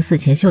和临死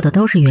前绣的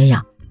都是鸳鸯。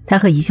他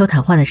和宜修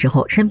谈话的时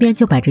候，身边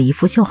就摆着一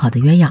副绣好的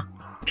鸳鸯。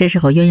这时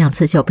候鸳鸯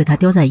刺绣被他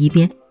丢在一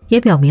边，也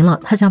表明了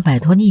他想摆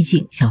脱逆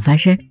境，想翻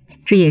身。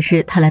这也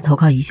是他来投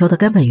靠宜修的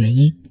根本原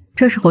因。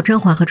这时候甄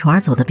嬛和宠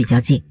儿走得比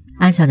较近，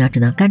安小鸟只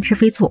能干吃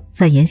飞醋。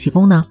在延禧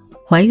宫呢，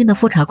怀孕的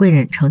富察贵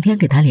人成天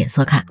给她脸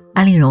色看，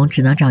安陵容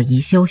只能找宜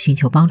修寻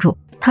求帮助。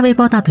她被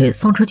抱大腿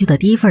送出去的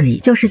第一份礼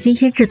就是精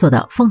心制作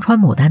的凤穿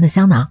牡丹的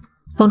香囊。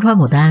凤穿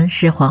牡丹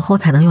是皇后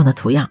才能用的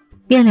图样，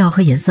面料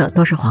和颜色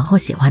都是皇后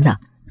喜欢的。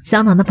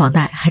香囊的绑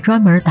带还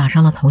专门打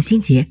上了同心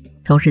结，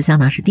同时香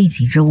囊是定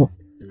情之物。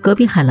隔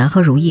壁海兰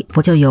和如懿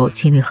不就有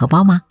情侣荷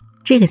包吗？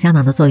这个香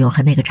囊的作用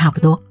和那个差不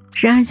多，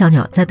是安小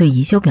鸟在对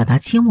宜修表达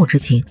倾慕之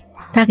情。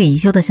他给宜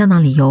修的香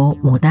囊里有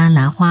牡丹、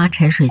兰花、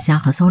沉水香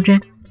和松针。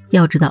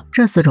要知道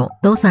这4种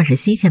都算是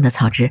新鲜的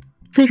草质，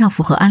非常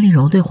符合安陵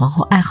容对皇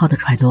后爱好的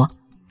揣度。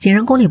景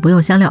仁宫里不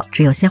用香料，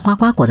只有鲜花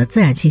瓜果的自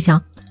然清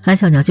香。安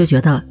小鸟就觉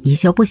得宜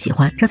修不喜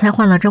欢，这才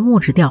换了这木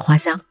质调花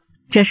香。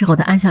这时候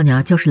的安小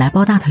鸟就是来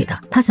抱大腿的，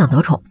她想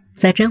得宠，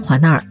在甄嬛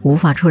那儿无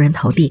法出人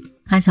头地。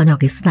安小鸟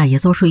给四大爷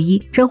做睡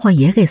衣，甄嬛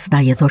也给四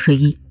大爷做睡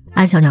衣。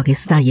安小鸟给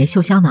四大爷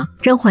绣香囊，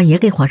甄嬛也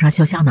给皇上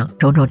绣香囊。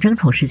种种争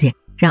宠事件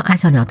让安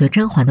小鸟对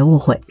甄嬛的误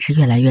会是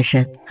越来越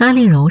深。安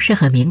陵容是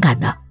很敏感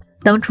的，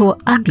当初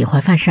安比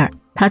怀犯事儿，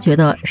她觉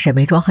得沈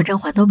眉庄和甄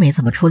嬛都没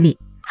怎么出力，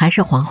还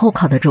是皇后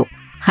靠得住。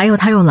还有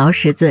她用劳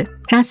什子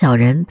扎小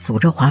人诅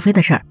咒华妃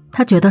的事儿，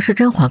她觉得是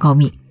甄嬛告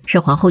密，是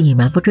皇后隐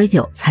瞒不追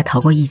究才逃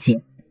过一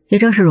劫。也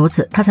正是如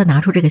此，她才拿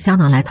出这个香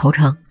囊来投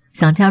诚，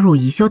想加入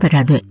宜修的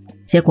战队，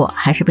结果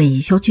还是被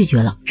宜修拒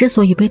绝了。之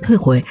所以被退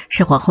回，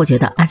是皇后觉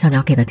得安小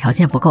鸟给的条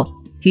件不够，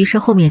于是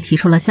后面提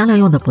出了香料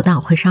用的不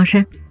当会伤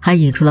身，还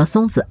引出了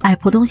松子爱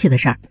扑东西的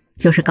事儿，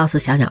就是告诉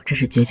小鸟这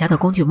是绝佳的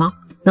工具猫，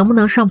能不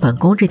能上本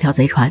宫这条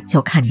贼船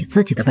就看你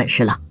自己的本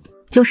事了。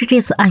就是这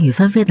次暗语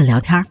纷飞的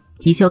聊天，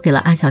宜修给了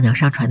安小鸟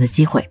上船的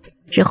机会。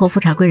之后富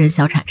察贵人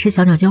小产是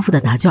小鸟交付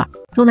的答卷，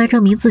用来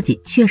证明自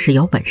己确实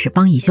有本事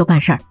帮宜修办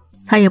事儿，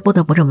他也不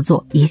得不这么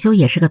做。宜修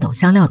也是个懂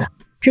香料的，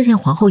之前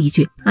皇后一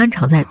句安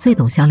常在最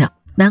懂香料，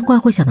难怪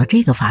会想到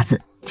这个法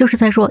子，就是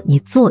在说你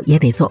做也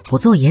得做，不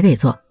做也得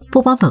做，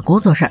不帮本宫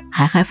做事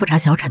还害富察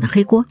小产的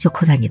黑锅就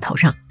扣在你头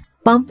上，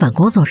帮本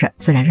宫做事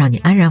自然让你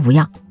安然无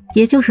恙。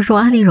也就是说，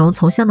安陵容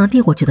从香囊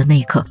递过去的那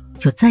一刻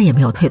就再也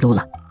没有退路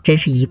了。真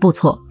是一步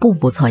错步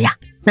步错呀！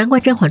难怪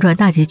《甄嬛传》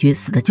大结局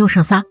死的就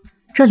剩仨，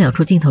这2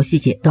处镜头细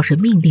节都是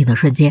命定的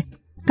瞬间。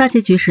大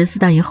结局时，4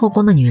大爷后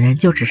宫的女人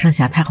就只剩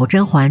下太后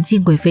甄嬛、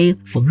静贵妃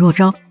冯若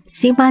昭、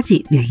辛巴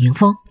纪吕迎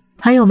风，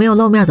还有没有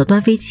露面的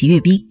端妃齐阅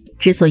冰。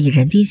之所以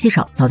人丁稀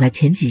少，早在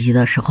前几集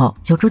的时候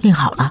就注定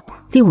好了。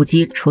第5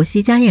集除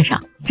夕家宴上，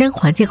甄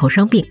嬛借口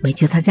生病没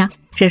去参加，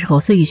这时候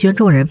碎玉轩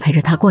众人陪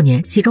着她过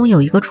年，其中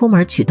有一个出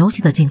门取东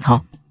西的镜头。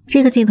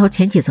这个镜头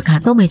前几次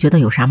看都没觉得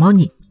有啥猫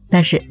腻，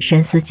但是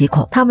深思极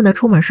恐，他们的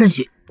出门顺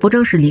序不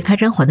正是离开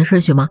甄嬛的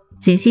顺序吗？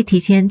锦汐提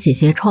前剪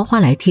些窗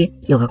花来贴，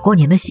有个过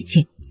年的喜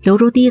庆。刘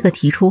珠第一个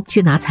提出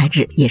去拿彩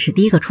纸，也是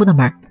第一个出的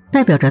门，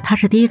代表着他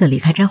是第一个离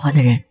开甄嬛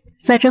的人。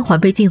在甄嬛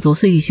被禁足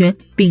碎玉轩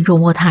病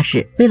重卧榻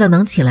时，为了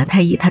能请来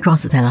太医，他撞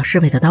死在了侍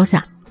卫的刀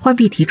下。浣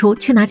碧提出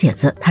去拿剪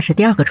子，他是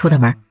第2个出的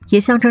门，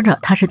也象征着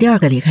他是第2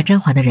个离开甄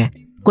嬛的人。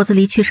果子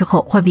狸去世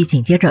后，浣碧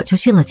紧接着就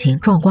殉了情，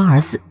撞棺而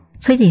死。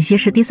崔槿汐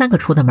是第3个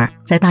出的门，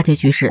在大结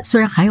局时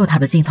虽然还有他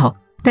的镜头，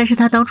但是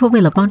他当初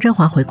为了帮甄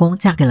嬛回宫，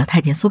嫁给了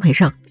太监苏培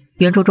盛。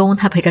原著中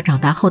他陪着长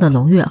大后的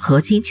胧月和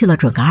亲去了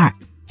准噶尔。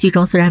剧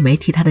中虽然没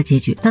提他的结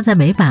局，但在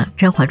美版《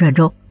甄嬛传》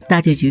中，大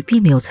结局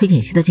并没有崔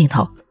槿汐的镜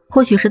头。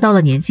或许是到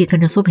了年纪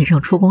跟着苏培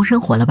盛出宫生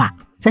活了吧。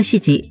在续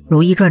集《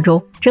如懿传》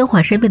中，甄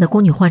嬛身边的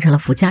宫女换成了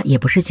福家，也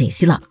不是锦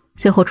汐了。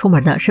最后出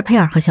门的是佩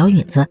儿和小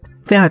允子。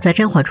佩儿在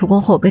甄嬛出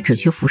宫后被指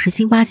去服侍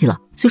辛巴纪了，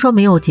虽说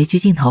没有结局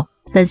镜头，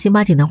但辛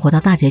巴纪能活到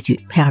大结局，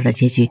佩儿的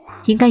结局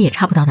应该也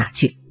差不到哪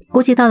去，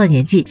估计到了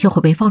年纪就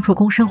会被放出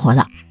宫生活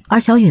了。而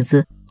小允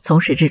子从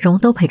始至终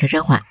都陪着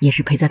甄嬛，也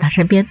是陪在她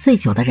身边最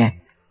久的人。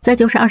再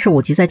就是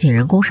25集在景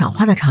仁宫赏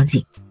花的场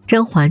景，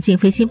甄嬛、静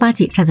妃、辛巴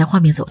纪站在画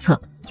面左侧，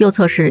右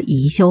侧是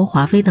宜修、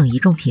华妃等一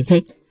众嫔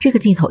妃，这个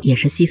镜头也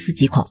是细思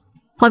极恐。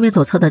画面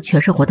左侧的全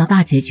是活到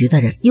大结局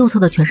的人，右侧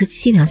的全是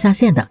凄凉下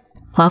线的。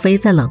华妃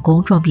在冷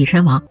宫撞壁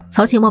身亡，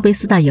曹琴墨被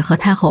4大爷和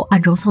太后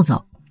暗中送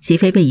走，齐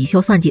妃被宜修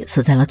算计，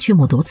死在了曲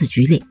母独子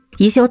局里。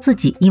宜修自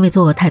己因为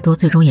作恶太多，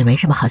最终也没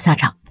什么好下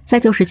场。再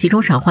就是其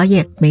中赏花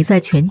宴没在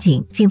全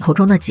景镜头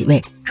中的几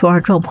位，初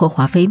二撞破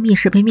华妃密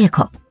室被灭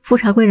口，富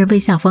察贵人被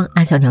下封，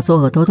安小鸟作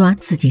恶多端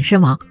自尽身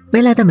亡，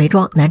没来的眉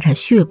庄难产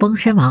血崩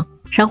身亡。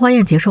赏花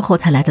宴结束后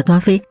才来的端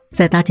妃，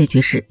在大结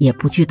局时也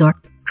不聚堆儿，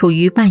处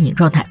于半隐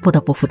状态，不得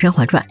不服《甄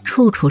嬛传》，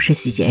处处是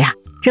细节呀。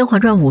《甄嬛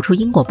传》5处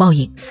因果报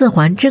应，4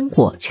环真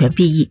果全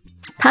必异，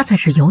他才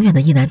是永远的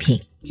意难平。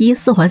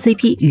4环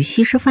CP 与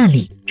西施范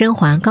蠡，甄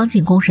嬛刚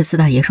进宫时，4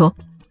大爷说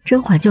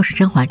甄嬛就是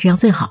甄嬛，这样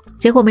最好，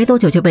结果没多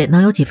久就被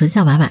能有几分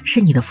像婉婉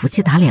是你的福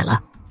气打脸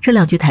了。这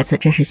2句台词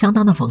真是相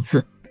当的讽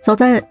刺。早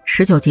在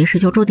19集时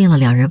就注定了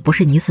2人不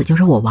是你死就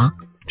是我亡，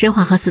甄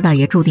嬛和4大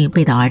爷注定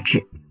背道而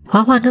驰。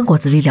嬛嬛跟果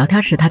子狸聊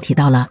天时，他提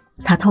到了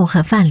他痛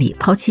恨范蠡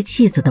抛弃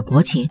妻子的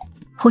薄情，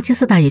后期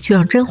4大爷却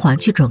让甄嬛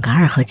去准噶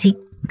尔和亲，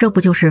这不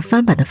就是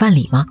翻版的范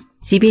蠡吗？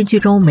即便剧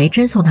中没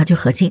真送他去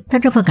和亲，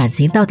但这份感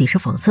情到底是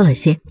讽刺了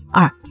些。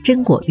2.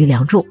 甄果与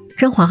梁祝，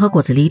甄嬛和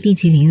果子狸定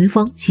情凌云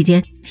峰期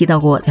间提到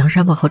过梁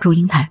山伯和祝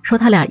英台，说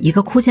他俩一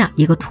个哭嫁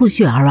一个吐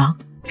血而亡，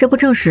这不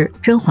正是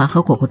甄嬛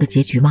和果果的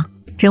结局吗？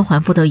甄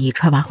嬛不得已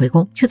踹娃回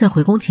宫，却在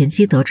回宫前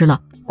期得知了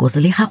果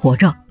子狸还活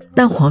着，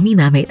但皇命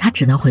难违，他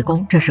只能回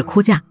宫，这是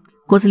哭嫁。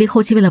果子狸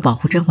后期为了保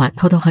护甄嬛，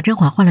偷偷和甄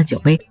嬛换了酒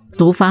杯，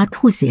毒发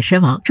吐血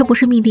身亡，这不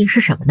是命定是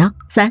什么呢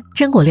？3.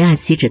 甄果恋爱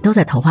起止都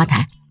在桐花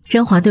台，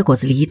甄嬛对果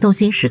子狸动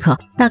心时刻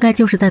大概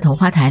就是在桐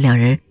花台2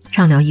人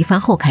畅聊一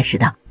番后开始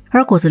的，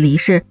而果子狸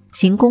是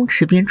行宫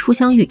池边初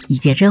相遇，一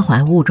见甄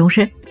嬛误终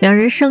身，2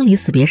人生离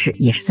死别时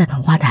也是在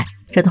桐花台。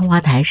这桐花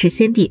台是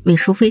先帝为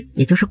淑妃，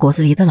也就是果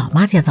子狸的老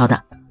妈建造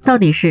的，到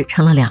底是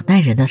成了2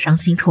代人的伤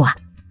心处啊。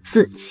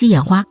4. 西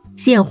眼花，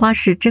西眼花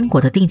是甄果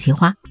的定情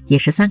花，也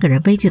是3个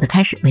人悲剧的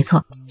开始，没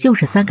错，就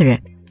是3个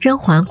人，甄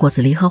嬛、果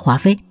子狸和华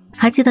妃。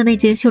还记得那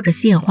件绣着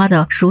西眼花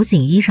的蜀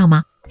锦衣裳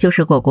吗？就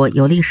是果果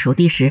游历蜀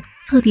地时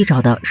特地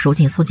找的蜀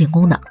锦送进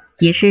宫的，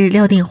也是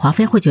料定华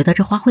妃会觉得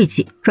这花晦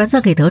气，转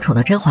赠给得宠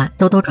的甄嬛，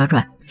兜兜转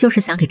转就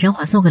是想给甄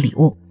嬛送个礼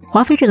物。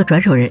华妃这个转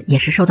手人也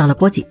是受到了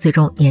波及，最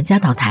终严加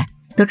倒台，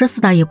得知4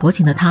大爷薄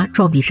情的他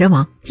撞壁身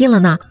亡，应了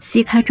那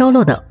西开朝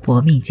落的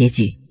薄命结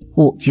局。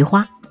5. 菊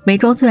花，眉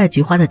庄最爱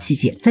菊花的气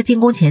节，在进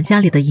宫前家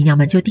里的姨娘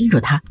们就叮嘱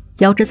她，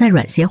腰肢再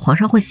软些皇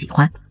上会喜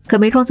欢。可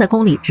眉庄在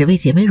宫里只为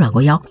姐妹软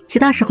过腰，其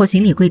他时候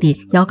行礼跪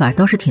地腰杆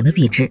都是挺得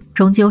笔直，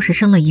终究是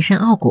生了一身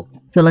傲骨。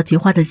有了菊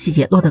花的气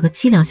节，落得个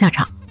凄凉下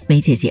场，梅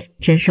姐姐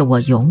真是我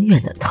永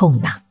远的痛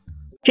呐。《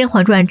甄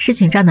嬛传》痴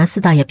情渣男4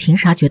大爷凭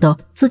啥觉得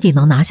自己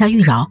能拿下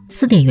玉娆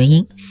？4点原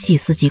因细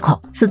思极恐。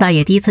4大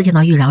爷第一次见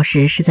到玉娆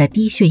时是在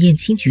滴血宴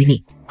亲局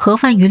里，盒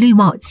饭于绿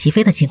帽齐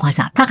飞的情况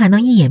下，他还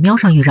能一眼瞄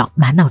上玉娆，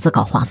满脑子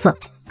搞黄色。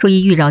注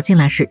意玉娆进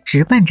来时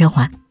直奔甄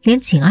嬛，连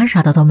请安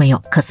啥的都没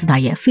有，可4大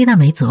爷非但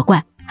没责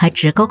怪，还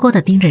直勾勾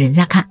的盯着人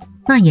家看，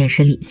那眼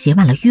神里写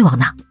满了欲望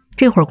呢。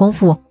这会儿功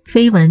夫，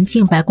绯闻、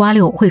净白、瓜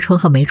六、惠春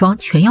和眉庄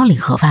全要领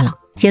盒饭了。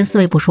前4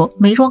位不说，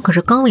眉庄可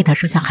是刚为他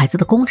生下孩子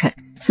的功臣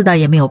，4大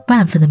爷没有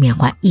半分的缅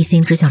怀，一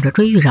心只想着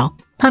追玉娆。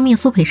他命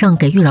苏培盛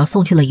给玉娆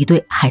送去了一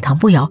对海棠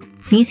步摇，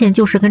明显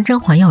就是跟甄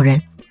嬛要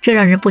人。这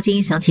让人不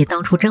禁想起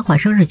当初甄嬛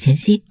生日前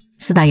夕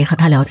四大爷和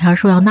他聊天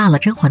说要纳了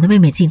甄嬛的妹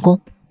妹进宫。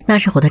那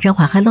时候的甄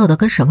嬛还乐得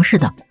跟什么似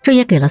的，这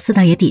也给了四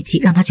大爷底气，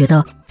让他觉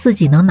得自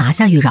己能拿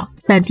下玉娆。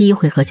但第一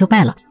回合就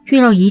败了，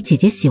玉娆以姐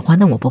姐喜欢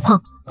的我不碰，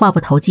话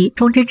不投机，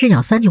忠贞之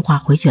鸟3句话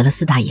回绝了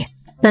四大爷。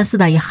但四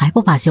大爷还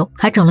不罢休，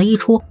还整了一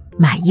出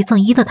买1赠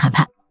1的谈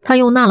判。他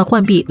用纳了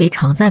浣碧为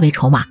偿债为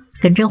筹码，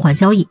跟甄嬛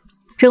交易。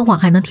甄嬛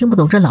还能听不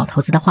懂这老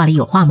头子的话里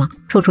有话吗？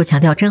处处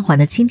强调甄嬛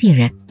的亲近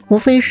人，无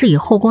非是以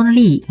后宫的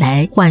利益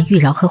来换玉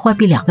娆和浣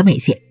碧2个媒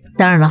介。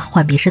当然了，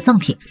浣碧是赠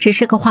品，只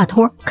是个话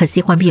托，可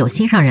惜浣碧有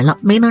心上人了，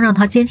没能让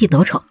他奸计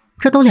得逞。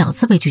这都2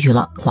次被拒绝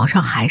了，皇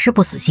上还是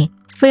不死心，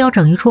非要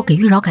整一出给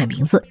玉娆改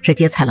名字，直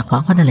接踩了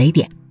嬛嬛的雷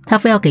点。他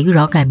非要给玉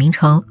娆改名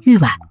成玉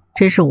婉，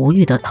真是无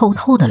语的透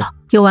透的了。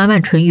有婉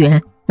婉纯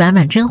元、婉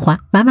婉甄嬛、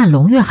婉婉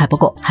胧月还不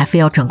够，还非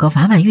要整个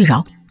婉婉玉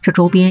娆，这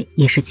周边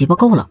也是急不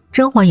够了。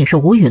甄嬛也是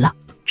无语了，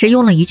只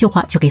用了1句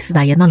话就给四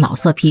大爷那老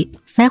色批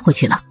塞回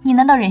去了。你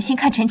难道忍心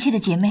看臣妾的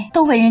姐妹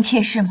都为人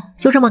妾室吗？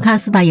就这么看，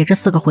四大爷这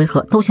4个回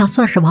合都像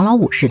钻石王老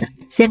五似的，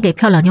先给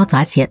漂亮妞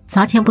砸钱，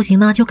砸钱不行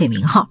呢就给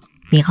名号，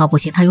名号不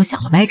行他又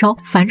想了歪招，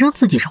反正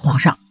自己是皇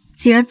上，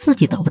既然自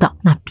己得不到，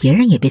那别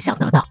人也别想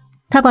得到。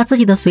他把自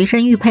己的随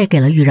身玉佩给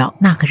了玉娆，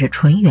那可是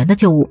纯元的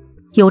旧物，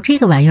有这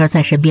个玩意儿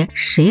在身边，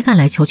谁敢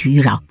来求取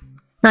玉娆？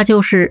那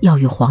就是要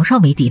与皇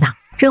上为敌呢。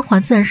甄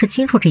嬛自然是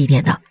清楚这一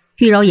点的，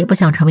玉娆也不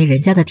想成为人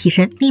家的替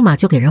身，立马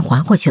就给人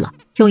还回去了，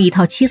用一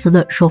套妻子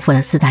论说服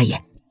了四大爷。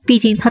毕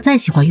竟他再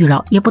喜欢玉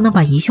娆，也不能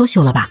把宜修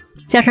休了吧，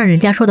加上人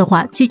家说的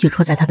话句句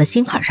戳在他的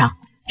心坎上。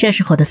这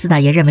时候的四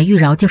大爷认为玉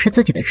娆就是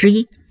自己的知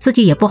音，自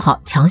己也不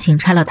好强行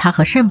拆了他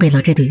和慎贝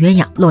勒这对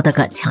鸳鸯，落得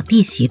个抢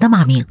弟媳的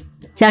骂名。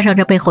加上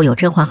这背后有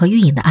甄嬛和玉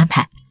隐的安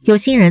排，有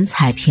新人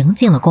彩萍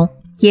进了宫，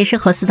也是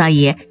和四大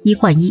爷1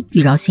换1，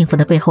玉娆幸福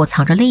的背后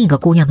藏着另一个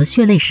姑娘的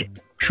血泪史，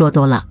说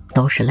多了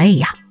都是泪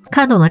呀。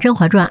看懂了《甄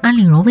嬛传》，安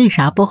陵容为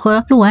啥不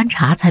喝陆安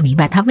茶，才明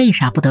白她为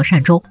啥不得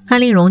善终。安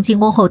陵容进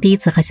宫后第一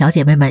次和小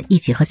姐妹们一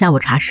起喝下午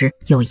茶时，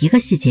有一个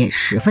细节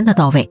十分的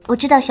到位。我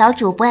知道小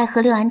主不爱喝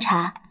六安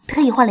茶，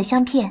特意换了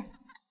香片。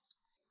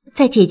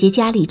在姐姐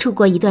家里住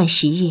过一段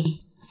时日，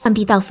浣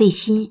碧倒费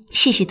心，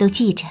事事都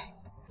记着。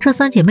这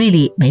3姐妹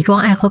里，眉庄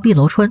爱喝碧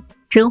螺春，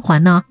甄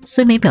嬛呢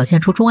虽没表现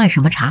出钟爱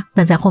什么茶，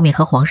但在后面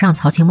和皇上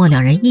曹琴墨2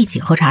人一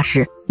起喝茶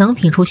时，能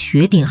品出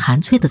雪顶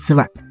寒翠的滋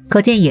味，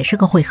可见也是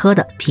个会喝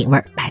的，品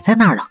味摆在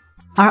那儿了。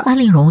而安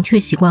陵容却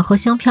习惯喝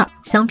香片，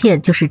香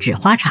片就是指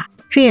花茶，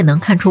这也能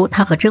看出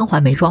她和甄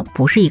嬛眉庄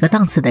不是一个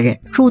档次的人，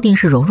注定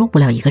是融入不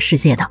了一个世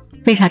界的。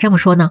为啥这么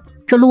说呢？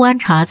这陆安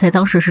茶在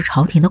当时是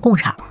朝廷的贡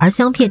茶，而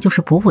香片就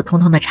是普普通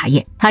通的茶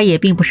叶。他也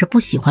并不是不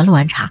喜欢陆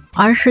安茶，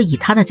而是以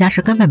他的家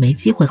世根本没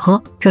机会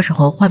喝。这时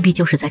候浣碧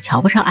就是在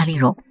瞧不上安陵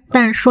容，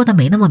但说的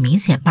没那么明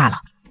显罢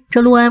了。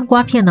这陆安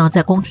瓜片呢，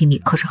在宫廷里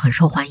可是很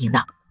受欢迎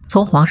的，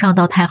从皇上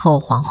到太后、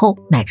皇后，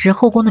乃至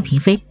后宫的嫔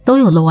妃，都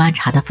有陆安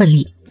茶的份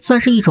例，算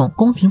是一种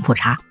宫廷普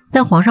茶，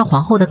但皇上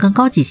皇后的更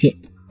高级些。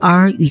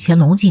而雨前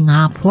龙井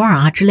啊、普洱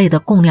啊之类的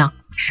供量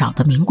少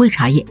的名贵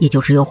茶叶，也就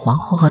只有皇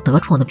后和得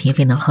宠的嫔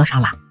妃能喝上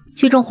了。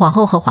剧中皇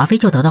后和华妃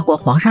就得到过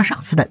皇上赏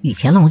赐的雨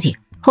前龙井，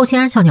后期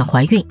安小鸟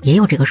怀孕也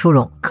有这个殊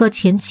荣，可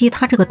前期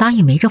她这个答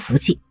应没这福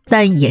气，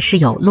但也是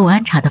有陆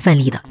安茶的份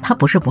例的。她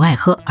不是不爱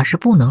喝，而是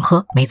不能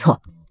喝，没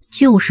错，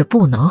就是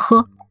不能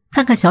喝。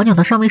看看小鸟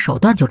的上位手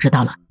段就知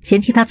道了，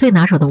前期她最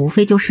拿手的无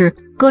非就是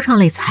歌唱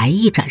类才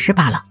艺展示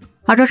罢了，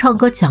而这唱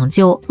歌讲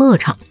究恶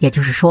唱，也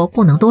就是说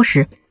不能多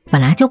食，本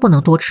来就不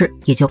能多吃，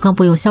也就更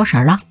不用消食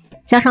了。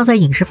加上在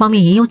饮食方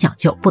面也有讲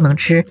究，不能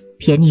吃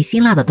甜腻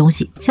辛辣的东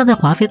西，像在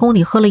华妃宫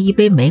里喝了一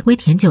杯玫瑰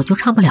甜酒就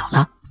唱不了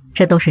了，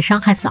这都是伤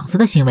害嗓子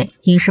的行为。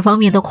饮食方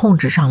面都控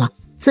制上了，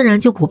自然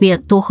就不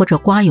便多喝着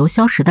刮油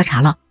消食的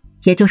茶了。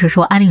也就是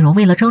说，安陵容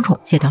为了争宠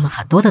戒掉了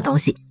很多的东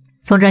西。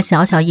从这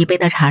小小一杯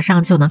的茶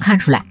上就能看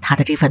出来，她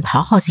的这份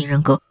讨好型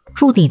人格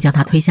注定将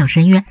她推向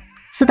深渊。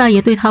四大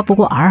爷对她不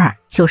过尔尔，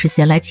就是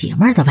闲来解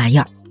闷的玩意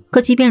儿。可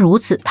即便如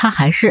此，她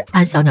还是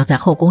安小鸟在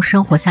后宫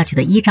生活下去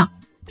的依仗。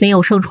没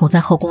有圣宠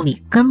在后宫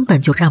里根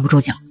本就站不住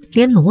脚，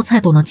连奴才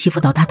都能欺负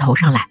到他头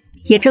上来。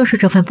也正是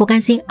这份不甘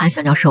心，安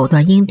小鸟手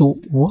段阴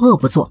毒，无恶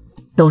不作。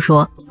都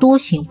说多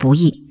行不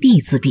义必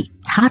自毙，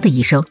他的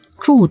一生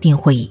注定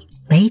会以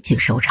悲剧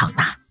收场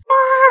呐。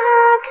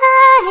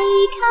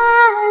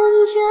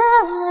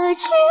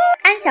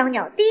安小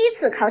鸟第一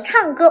次靠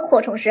唱歌获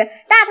宠时，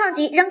大胖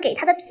菊扔给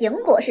他的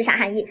苹果是啥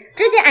含义？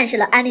直接暗示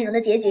了安陵容的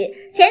结局。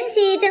前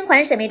期甄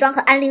嬛、沈眉庄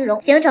和安陵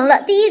容形成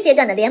了第一阶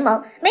段的联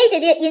盟，梅姐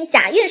姐因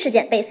假孕事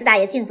件被四大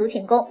爷禁足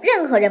寝宫，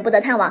任何人不得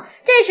探望。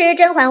这时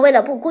甄嬛为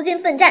了不孤军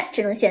奋战，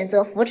只能选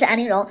择扶持安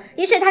陵容，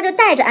于是他就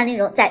带着安陵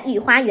容在御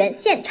花园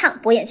献唱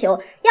博眼球。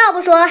要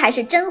不说还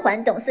是甄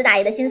嬛懂四大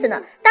爷的心思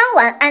呢。当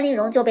晚安陵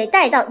容就被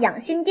带到养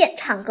心殿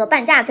唱歌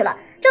伴嫁去了。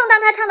正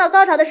当他唱到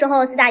高潮的时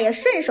候，四大爷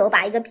顺手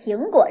把一个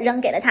苹果扔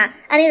给了他，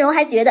安陵容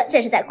还觉得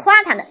这是在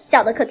夸他呢，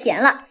笑得可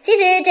甜了。其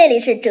实这里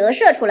是折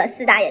射出了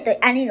四大爷对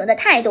安陵容的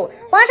态度。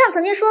皇上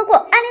曾经说过，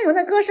安陵容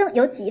的歌声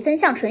有几分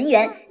像纯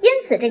元，因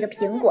此这个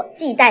苹果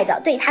既代表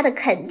对他的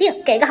肯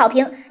定，给个好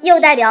评，又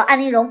代表安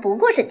陵容不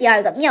过是第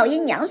2个妙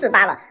音娘子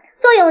罢了，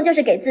作用就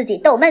是给自己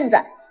逗闷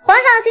子。皇皇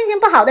上心情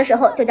不好的时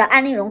候，就叫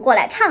安陵容过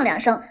来唱2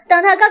声。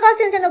等他高高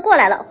兴兴的过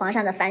来了，皇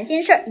上的烦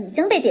心事儿已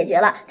经被解决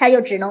了，他又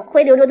只能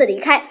灰溜溜的离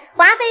开。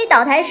华妃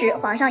倒台时，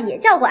皇上也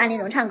叫过安陵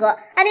容唱歌。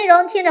安陵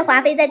容听着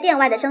华妃在殿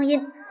外的声音，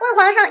问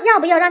皇上要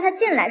不要让她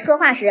进来说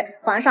话时，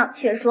皇上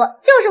却说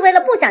就是为了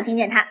不想听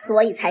见她，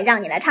所以才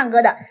让你来唱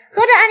歌的。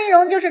合着安陵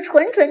容就是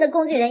纯纯的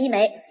工具人一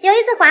枚。有一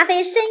次华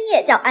妃深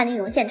夜叫安陵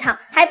容献唱，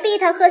还逼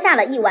她喝下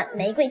了1碗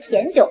玫瑰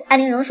甜酒。安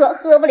陵容说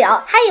喝不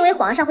了，还以为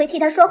皇上会替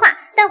她说话，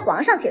但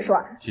皇上却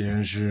说既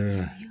然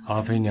是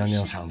华妃娘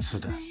娘赏赐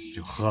的，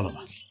就喝了吧。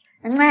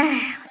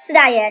四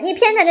大爷，你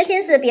偏袒的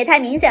心思别太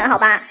明显好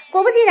吧？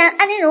果不其然，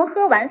安陵容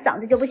喝完嗓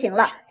子就不行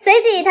了，随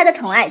即她的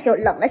宠爱就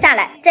冷了下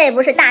来。这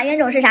不是大冤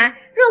种是啥？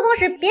入宫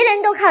时别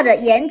人都靠着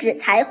颜值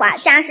才华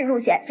家世入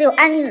选，只有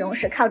安陵容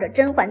是靠着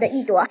甄嬛的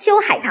一朵秋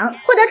海棠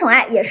获得宠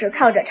爱，也是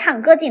靠着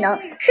唱歌技能。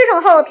失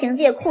宠后凭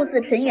借酷似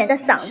纯元的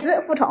嗓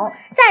子复宠，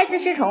再次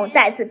失宠，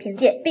再次凭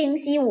借冰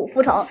溪舞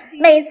复宠，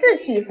每次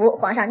起伏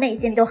皇上内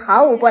心都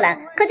毫无波澜，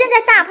可见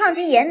在大胖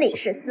菊眼里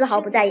是丝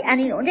毫不在意安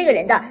陵容这个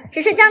人的，只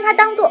是将她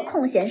当作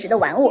空闲时的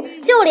玩物。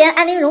就连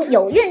安陵容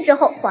有孕之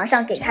后，皇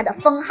上给她的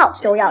封号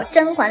都要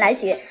甄嬛来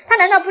取，他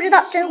难道不知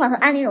道甄嬛和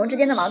安陵容之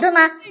间的矛盾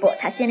吗？不，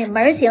他心里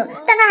门儿清，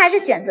但他还是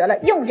选择了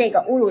用这个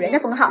侮辱人的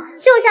封号，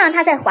就像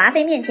他在华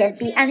妃面前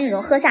逼安陵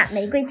容喝下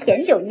玫瑰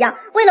甜酒一样，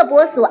为了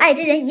博所爱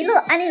之人一乐，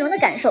安陵容的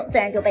感受自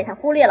然就被他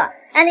忽略了。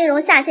安陵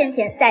容下线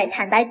前在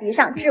坦白局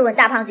上质问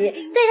大胖菊，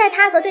对待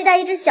他和对待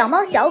一只小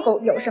猫小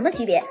狗有什么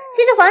区别？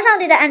其实皇上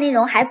对待安陵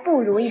容还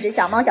不如一只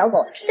小猫小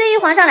狗，对于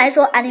皇上来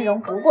说，安陵容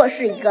不过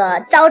是一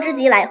个招之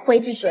即来挥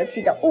之则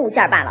去的物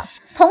件罢了。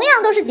同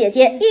样都是姐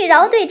姐，玉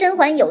娆对甄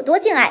嬛有多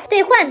敬爱，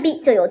对浣碧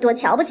就有多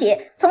瞧不起。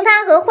从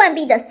她和浣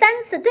碧的3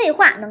次对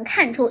话能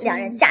看出两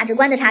人价值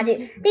观的差距。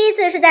第一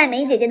次是在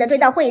梅姐姐的追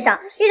悼会上，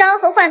玉娆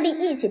和浣碧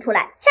一起出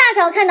来，恰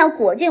巧看到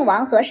果郡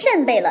王和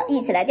慎贝勒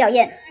一起来吊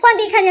唁。浣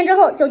碧看见之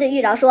后就对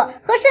玉娆说，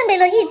和慎贝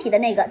勒一起的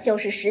那个就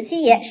是17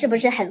爷，是不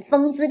是很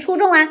风姿出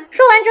众啊？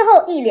说完之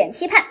后一脸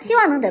期盼，希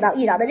望能得到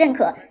玉娆的认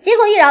可。结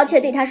果玉娆却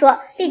对她说，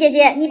碧姐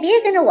姐你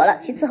别跟着我了，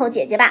去伺候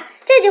姐姐吧。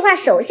这句话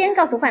首先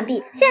告诉浣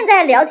碧，现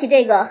在聊起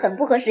这个很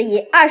不合时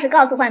宜；二是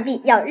告诉浣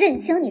碧要认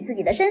清你自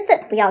己的身份，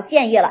不要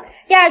僭越了。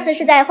第二次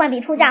是在浣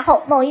碧出嫁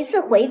后，某一次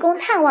回宫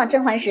探望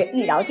甄嬛时，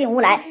玉娆进屋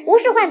来，无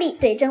视浣碧，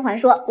对甄嬛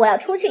说我要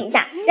出去一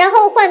下。然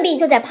后浣碧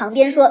就在旁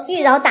边说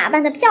玉娆打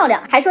扮得漂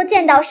亮，还说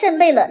见到慎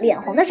贝勒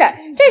脸红的事儿。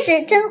这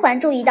时甄嬛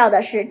注意到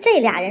的是这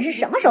俩人是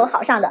什么时候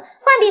好上的，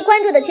浣碧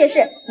关注的却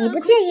是你不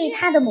介意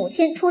他的母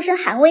亲出身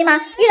寒微吗？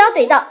玉娆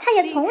怼道，他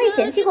也从未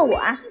嫌弃过我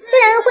啊。虽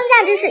然婚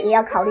嫁之事也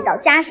要考虑到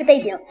家世背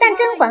景，但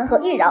甄嬛和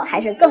玉娆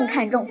还是更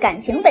看重感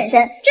情本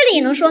身，这里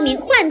也能说明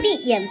浣碧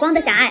眼光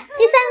的狭隘。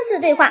第3次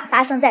对话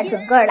发生在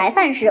准噶尔来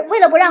犯时，为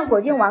了不让果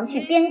郡王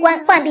去边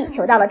关，浣碧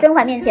求到了甄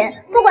嬛面前，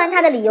不管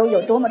他的理由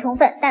有多么充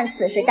分，但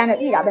此时当着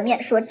玉娆的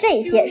面说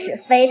这些是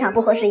非常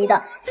不合时宜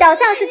的。小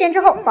象事件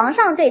之后，皇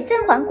上对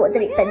甄嬛果子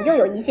里本就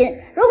有疑心，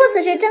如果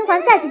此时甄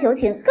嬛再去求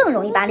情，更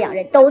容易把两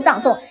人都葬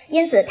送，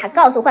因此他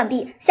告诉浣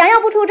碧，想要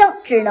不出征，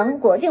只能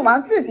果郡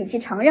王自己去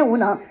承认无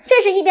能。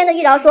这时一边的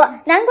玉娆说，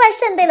难怪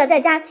慎贝勒在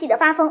家气得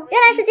发疯，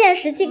原来是见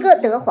17哥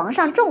得皇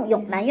上重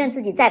用，埋怨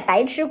自己在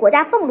白吃国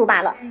家俸禄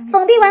罢了。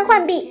讽逼完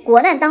浣碧，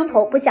国难当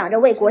头，不想着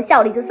为国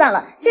效力就算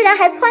了，居然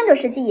还撺掇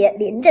17爷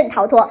临阵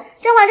逃脱。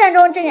甄嬛传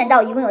中，甄远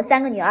道一共有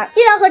3个女儿，玉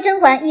娆和甄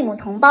嬛异母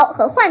同胞，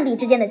和浣碧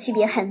之间的区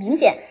别很明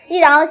显。玉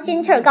娆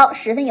心气儿高，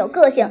十分有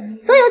个性，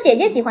所有姐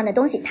姐喜欢的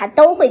东西她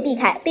都会避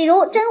开，比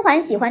如甄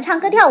嬛喜欢唱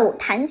歌跳舞、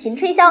弹琴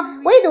吹箫，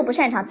唯独不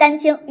擅长丹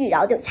青，玉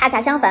娆就恰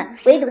恰相反，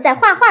唯独在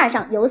画画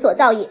上有所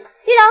造诣。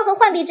玉娆和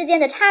浣碧之间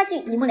的差距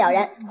一目了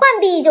然，浣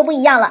碧就不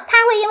一样了，她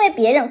会因为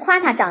别人夸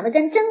她长得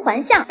跟甄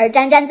嬛像而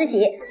沾沾自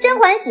喜。甄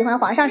嬛喜欢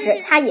皇上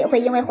时，她也会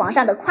因为皇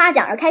上的夸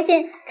奖而开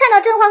心，看到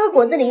甄嬛和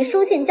果子狸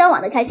书信交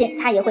往的开心，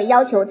她也会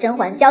要求甄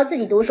嬛教自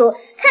己读书，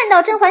看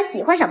到甄嬛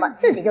喜欢什么，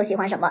自己就喜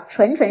欢什么，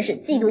纯纯是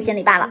嫉妒心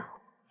理罢了。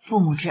父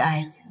母之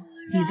爱子，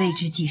必为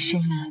之计深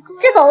矣。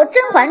知否，《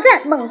甄嬛传》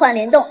梦幻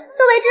联动，作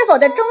为知否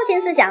的中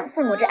心思想，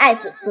父母之爱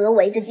子，则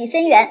为之计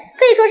深远，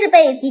可以说是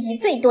被提及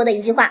最多的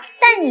一句话。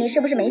但你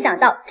是不是没想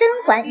到，甄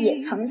嬛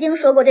也曾经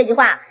说过这句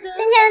话？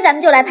今天咱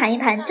们就来盘一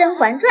盘《甄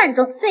嬛传》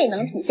中最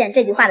能体现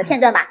这句话的片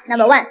段吧。No.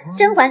 1，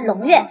甄嬛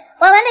胧月。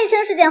婉婉泪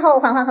清事件后，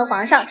嬛嬛和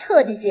皇上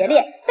彻底决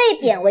裂，被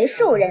贬为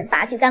庶人，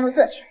罚去甘露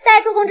寺。在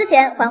出宫之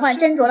前，嬛嬛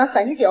斟酌了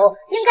很久，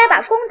应该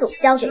把公主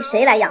交给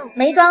谁来养。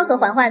眉庄和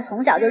嬛嬛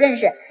从小就认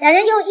识，两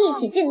人又一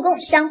起进宫，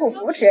相互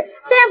扶持。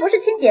虽然不是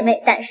亲姐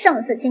妹，但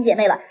胜似亲姐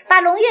妹了。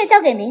把胧月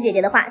交给梅姐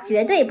姐的话，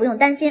绝对不用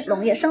担心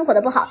胧月生活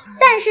的不好。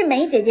但是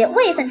梅姐姐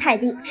位分太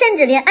低，甚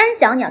至连安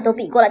小鸟都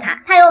比过了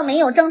她，她又没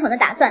有争宠的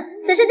打算。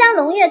此时将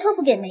胧月托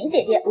付给梅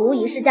姐姐，无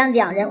疑是将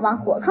两人往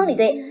火坑里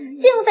堆。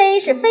静妃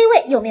是妃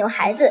位，又没有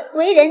孩子，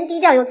为人低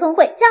调又聪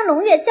慧，将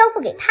胧月交付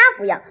给她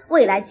抚养，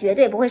未来绝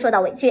对不会受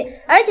到委屈。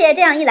而且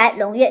这样一来，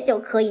胧月就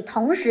可以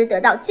同时得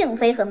到静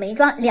妃和眉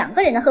庄2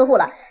个人的呵护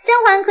了。甄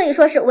嬛可以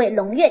说是为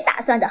胧月打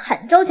算的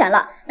很周全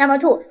了。Number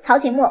 2，曹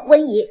琴墨、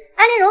温宜。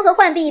安陵容和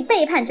浣碧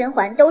背叛甄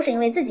嬛都是因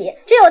为自己，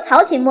只有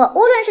曹琴墨，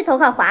无论是投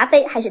靠华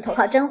妃还是投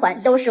靠甄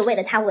嬛，都是为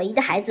了他唯一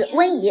的孩子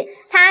温宜。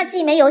他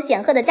既没有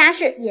显赫的家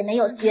世，也没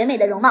有绝美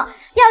的容貌，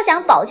要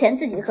想保全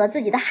自己和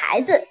自己的孩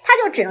子，他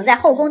就只能在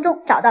后宫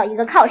中找到一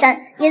个靠山，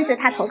因此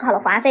他投靠了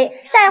华妃。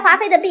在华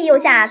妃的庇佑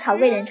下，曹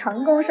贵人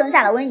成功生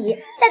下了温宜，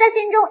在他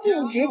心中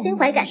一直心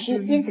怀感激，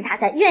因此他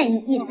才愿意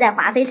一直在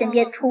华妃身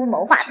边出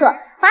谋划策。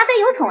华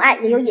妃有宠爱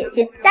也有野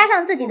心，加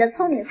上自己的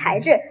聪明才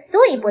智，足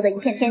以博得一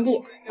片天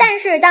地。但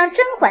是当甄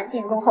嬛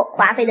进宫后，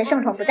华妃的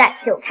圣宠不在，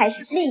就开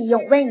始利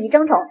用温宜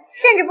争宠，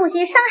甚至不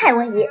惜伤害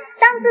温宜。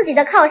当自己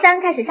的靠山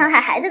开始伤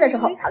害孩子的时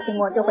候，曹琴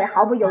墨就会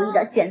毫不犹豫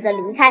地选择离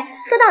开，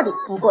说到底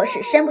不过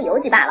是身不由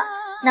己罢了。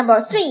Number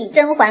 3，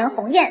 甄嬛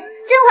鸿雁。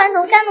甄嬛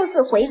从甘露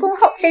寺回宫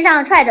后，身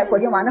上揣着果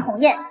郡王的鸿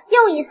雁，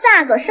又以四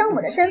阿哥生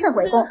母的身份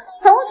回宫，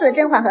从此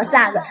甄嬛和四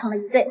阿哥成了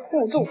一对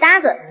互助搭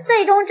子。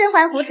最终甄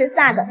嬛扶持四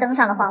阿哥登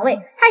上了皇位，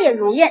她也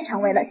如愿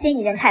成为了新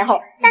一任太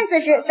后。但此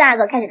时四阿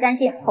哥开始担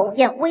心鸿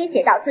雁威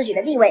胁到自己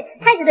的地位，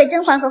开始对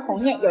甄嬛和鸿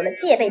雁有了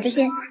戒备之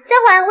心。甄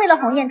嬛为了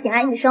鸿雁平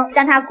安一生，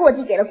将她过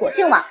继给了果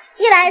郡王，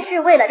一来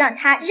是为了让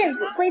他认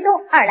祖归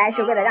宗，二来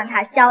是为了让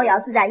他逍遥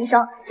自在一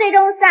生。最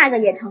终四阿哥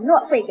也承诺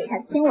会给他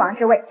亲王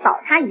之位，保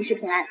他一世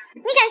平安。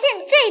你敢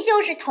信这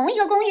就是同一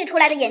个公寓出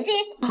来的演技？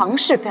庞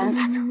氏表演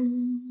法则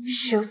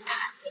 ，Show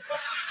time。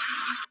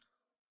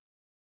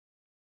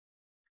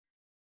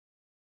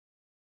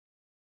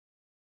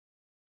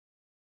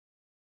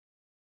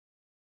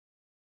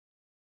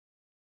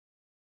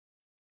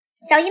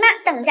小姨妈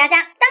邓家佳，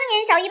当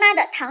年小姨妈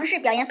的唐氏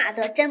表演法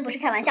则真不是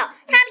开玩笑，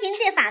她凭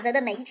借法则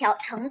的每一条，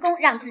成功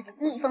让自己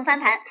逆风翻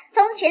盘，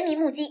从全民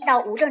目击到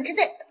无证之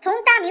罪，从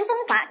大明风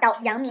华到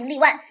扬名立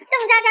万，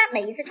邓家佳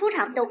每一次出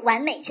场都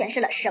完美诠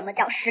释了什么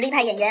叫实力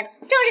派演员。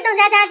正是邓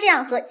家佳这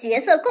样和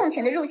角色共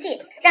情的入戏，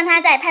让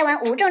她在拍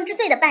完无证之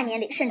罪的半年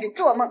里，甚至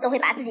做梦都会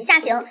把自己吓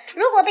醒。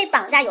如果被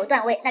绑架有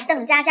段位，那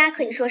邓家佳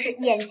可以说是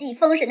演技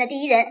封神的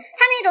第一人，她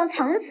那种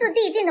层次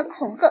递进的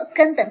恐吓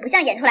根本不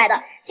像演出来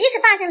的，即使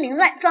发型凌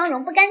乱，妆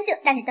容不干净，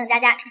但是邓家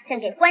佳呈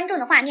现给观众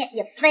的画面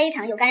也非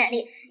常有感染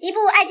力。一部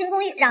《爱情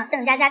公寓》让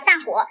邓家佳大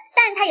火，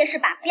但她也是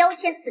把标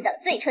签撕得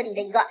最彻底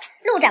的一个。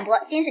陆展博、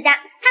金世佳，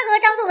她和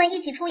张颂文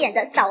一起出演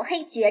的扫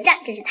黑决战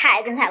真是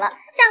太精彩了，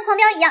像狂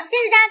飙一样。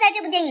金世佳在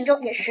这部电影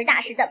中也实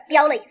打实的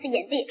飙了一次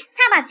演技，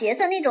她把角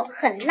色那种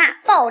狠辣、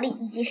暴力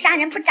以及杀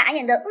人不眨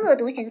眼的恶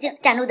毒行径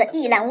展露的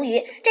一览无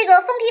余。这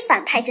个疯批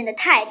反派真的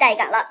太带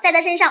感了，在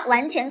她身上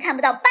完全看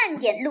不到半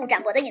点陆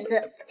展博的影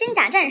子。金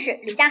甲战士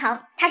李佳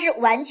航，他是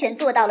完全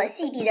做到了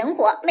戏比人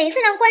火，每次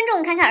让观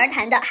众侃侃而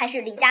谈的还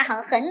是李佳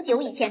航很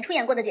久以前出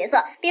演过的角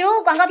色，比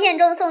如广告片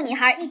中送女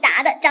孩一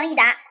达的张一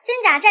达，金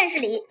甲战士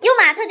里有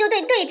马特救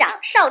队队长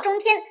邵中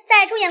天。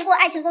在出演过《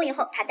爱情公寓》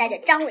后，他带着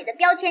张伟的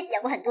标签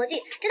演过很多剧，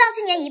直到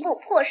去年一部《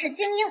破事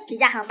精英》，李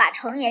佳航把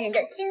成年人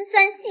的辛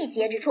酸细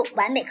节之处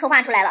完美刻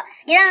画出来了，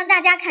也让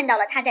大家看到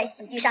了他在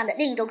喜剧上的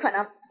另一种可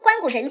能。关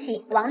谷神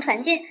奇王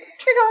传君，自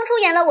从出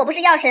演了《我不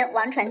是药神》，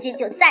王传君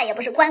就再也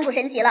不是关谷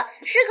神奇了。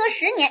时隔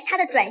10年，他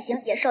的转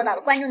型也受到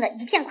了观众的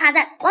一片夸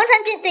赞。王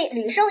传君对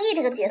吕受益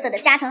这个角色的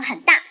加成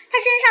很大，他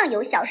身上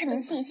有小市民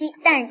气息，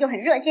但又很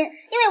热心。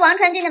因为王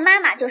传君的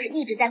妈妈就是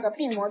一直在和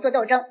病魔做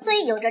斗争，所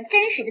以有着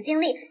真实的经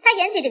历，他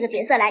演起这个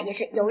角色来也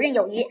是游刃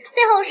有余。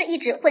最后是一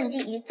直混迹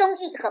于综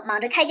艺和忙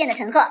着开店的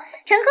陈赫。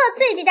陈赫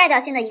最具代表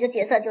性的一个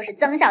角色就是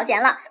曾小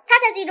贤了，他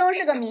在剧中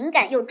是个敏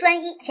感又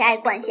专一且爱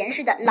管闲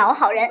事的老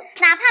好人，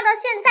哪怕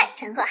到现在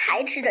陈赫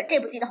还吃着这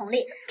部剧的红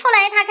利。后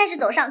来他开始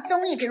走上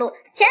综艺之路，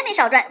钱没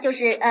少赚，就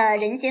是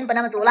人心不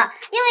那么足了。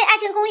因为《爱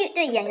情公寓》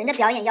对演员的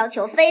表演要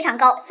求非常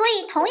高，所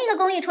以同一个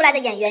公寓出来的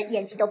演员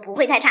演技都不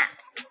会太差。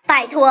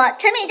拜托，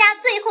陈美嘉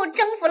最后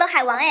征服了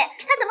海王，她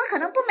怎么可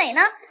能不美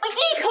呢？我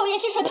一口盐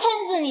汽水喷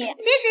死你！其实《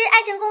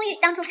爱情公寓》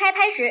当初开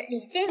拍时，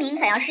李金铭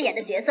想要饰演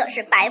的角色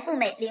是白富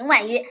美林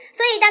婉瑜，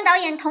所以当导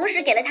演同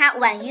时给了她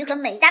婉瑜和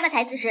美嘉的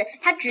台词时，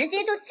他直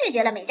接就拒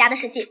绝了美嘉的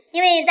试戏，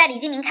因为在李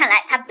金铭看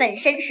来，她本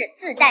身是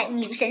自带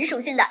女神属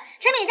性的，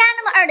陈美嘉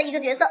那么二的一个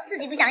角色，自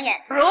己不想演。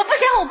我不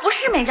行，我不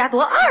是美嘉，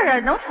多二啊，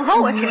能符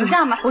合我形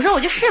象吗？我说我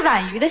就试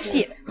婉瑜的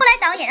戏。后来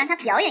导演让她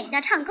表演一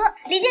段唱歌，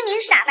李金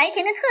铭傻白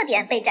甜的特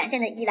点被展现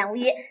的一览无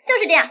余，就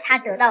是这样，他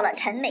得到了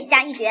陈美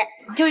嘉一角。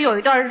就有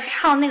一段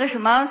唱那个什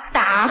么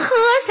大河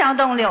向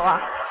东流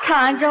啊，唱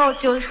完之后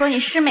就说你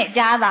是美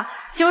嘉吧，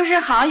就是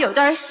好像有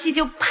段戏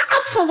就啪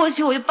扑过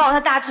去，我就抱他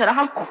大腿了，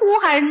好像哭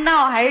还是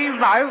闹还是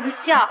玩不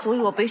笑，所以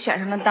我被选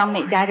上了当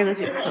美嘉这个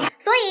角色。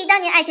所以当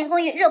年《爱情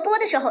公寓》热播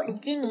的时候，李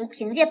金铭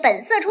凭借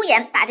本色出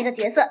演，把这个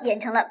角色演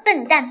成了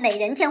笨蛋美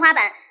人天花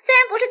板。虽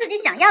然不是自己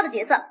想要的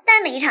角色，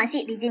但每一场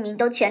戏李金铭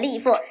都全力以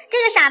赴。这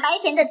个傻白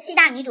甜的7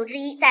大女主之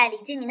一，在李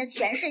金铭的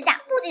诠释下，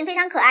不仅非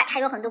常可爱，还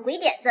有很多鬼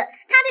点子。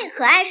她对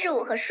可爱事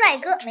物和帅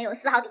哥没有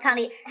丝毫抵抗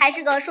力，还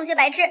是个数学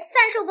白痴，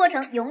算术过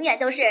程永远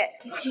都是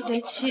7对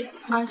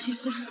7，2×4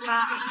 就是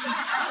他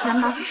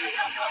想把劳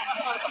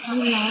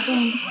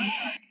动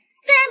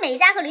虽然美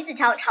嘉和吕子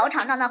乔吵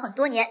吵闹闹很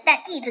多年，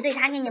但一直对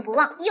他念念不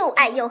忘，又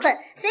爱又恨。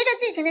随着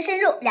剧情的深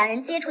入，两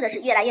人接触的是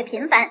越来越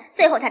频繁，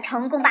最后他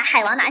成功把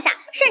海王拿下，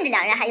甚至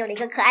两人还有了一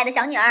个可爱的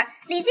小女儿。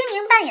李金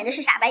铭扮演的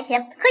是傻白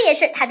甜，可也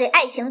是他对《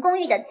爱情公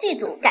寓》的剧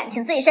组感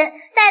情最深。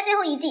在最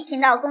后一季听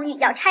到公寓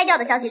要拆掉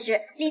的消息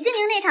时，李金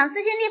铭那场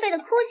撕心裂肺的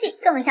哭戏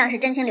更像是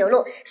真情流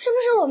露。是不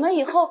是我们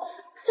以后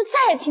就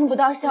再也听不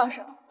到笑声？你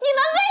们为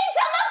什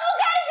么不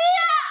开心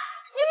啊？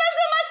你们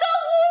怎么都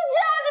不笑？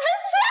你们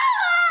笑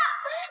啊！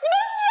你们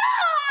笑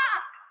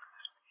啊！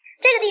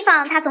这个地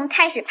方他从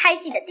开始拍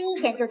戏的第一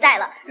天就在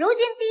了，如今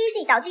第1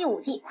季到第5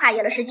季跨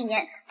越了10几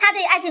年，他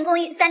对《爱情公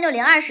寓》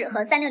3602时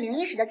和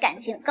3601时的感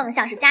情更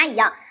像是家一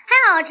样。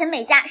还好陈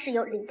美嘉是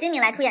由李金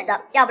铭来出演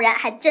的，要不然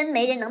还真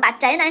没人能把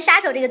宅男杀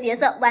手这个角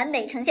色完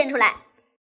美呈现出来。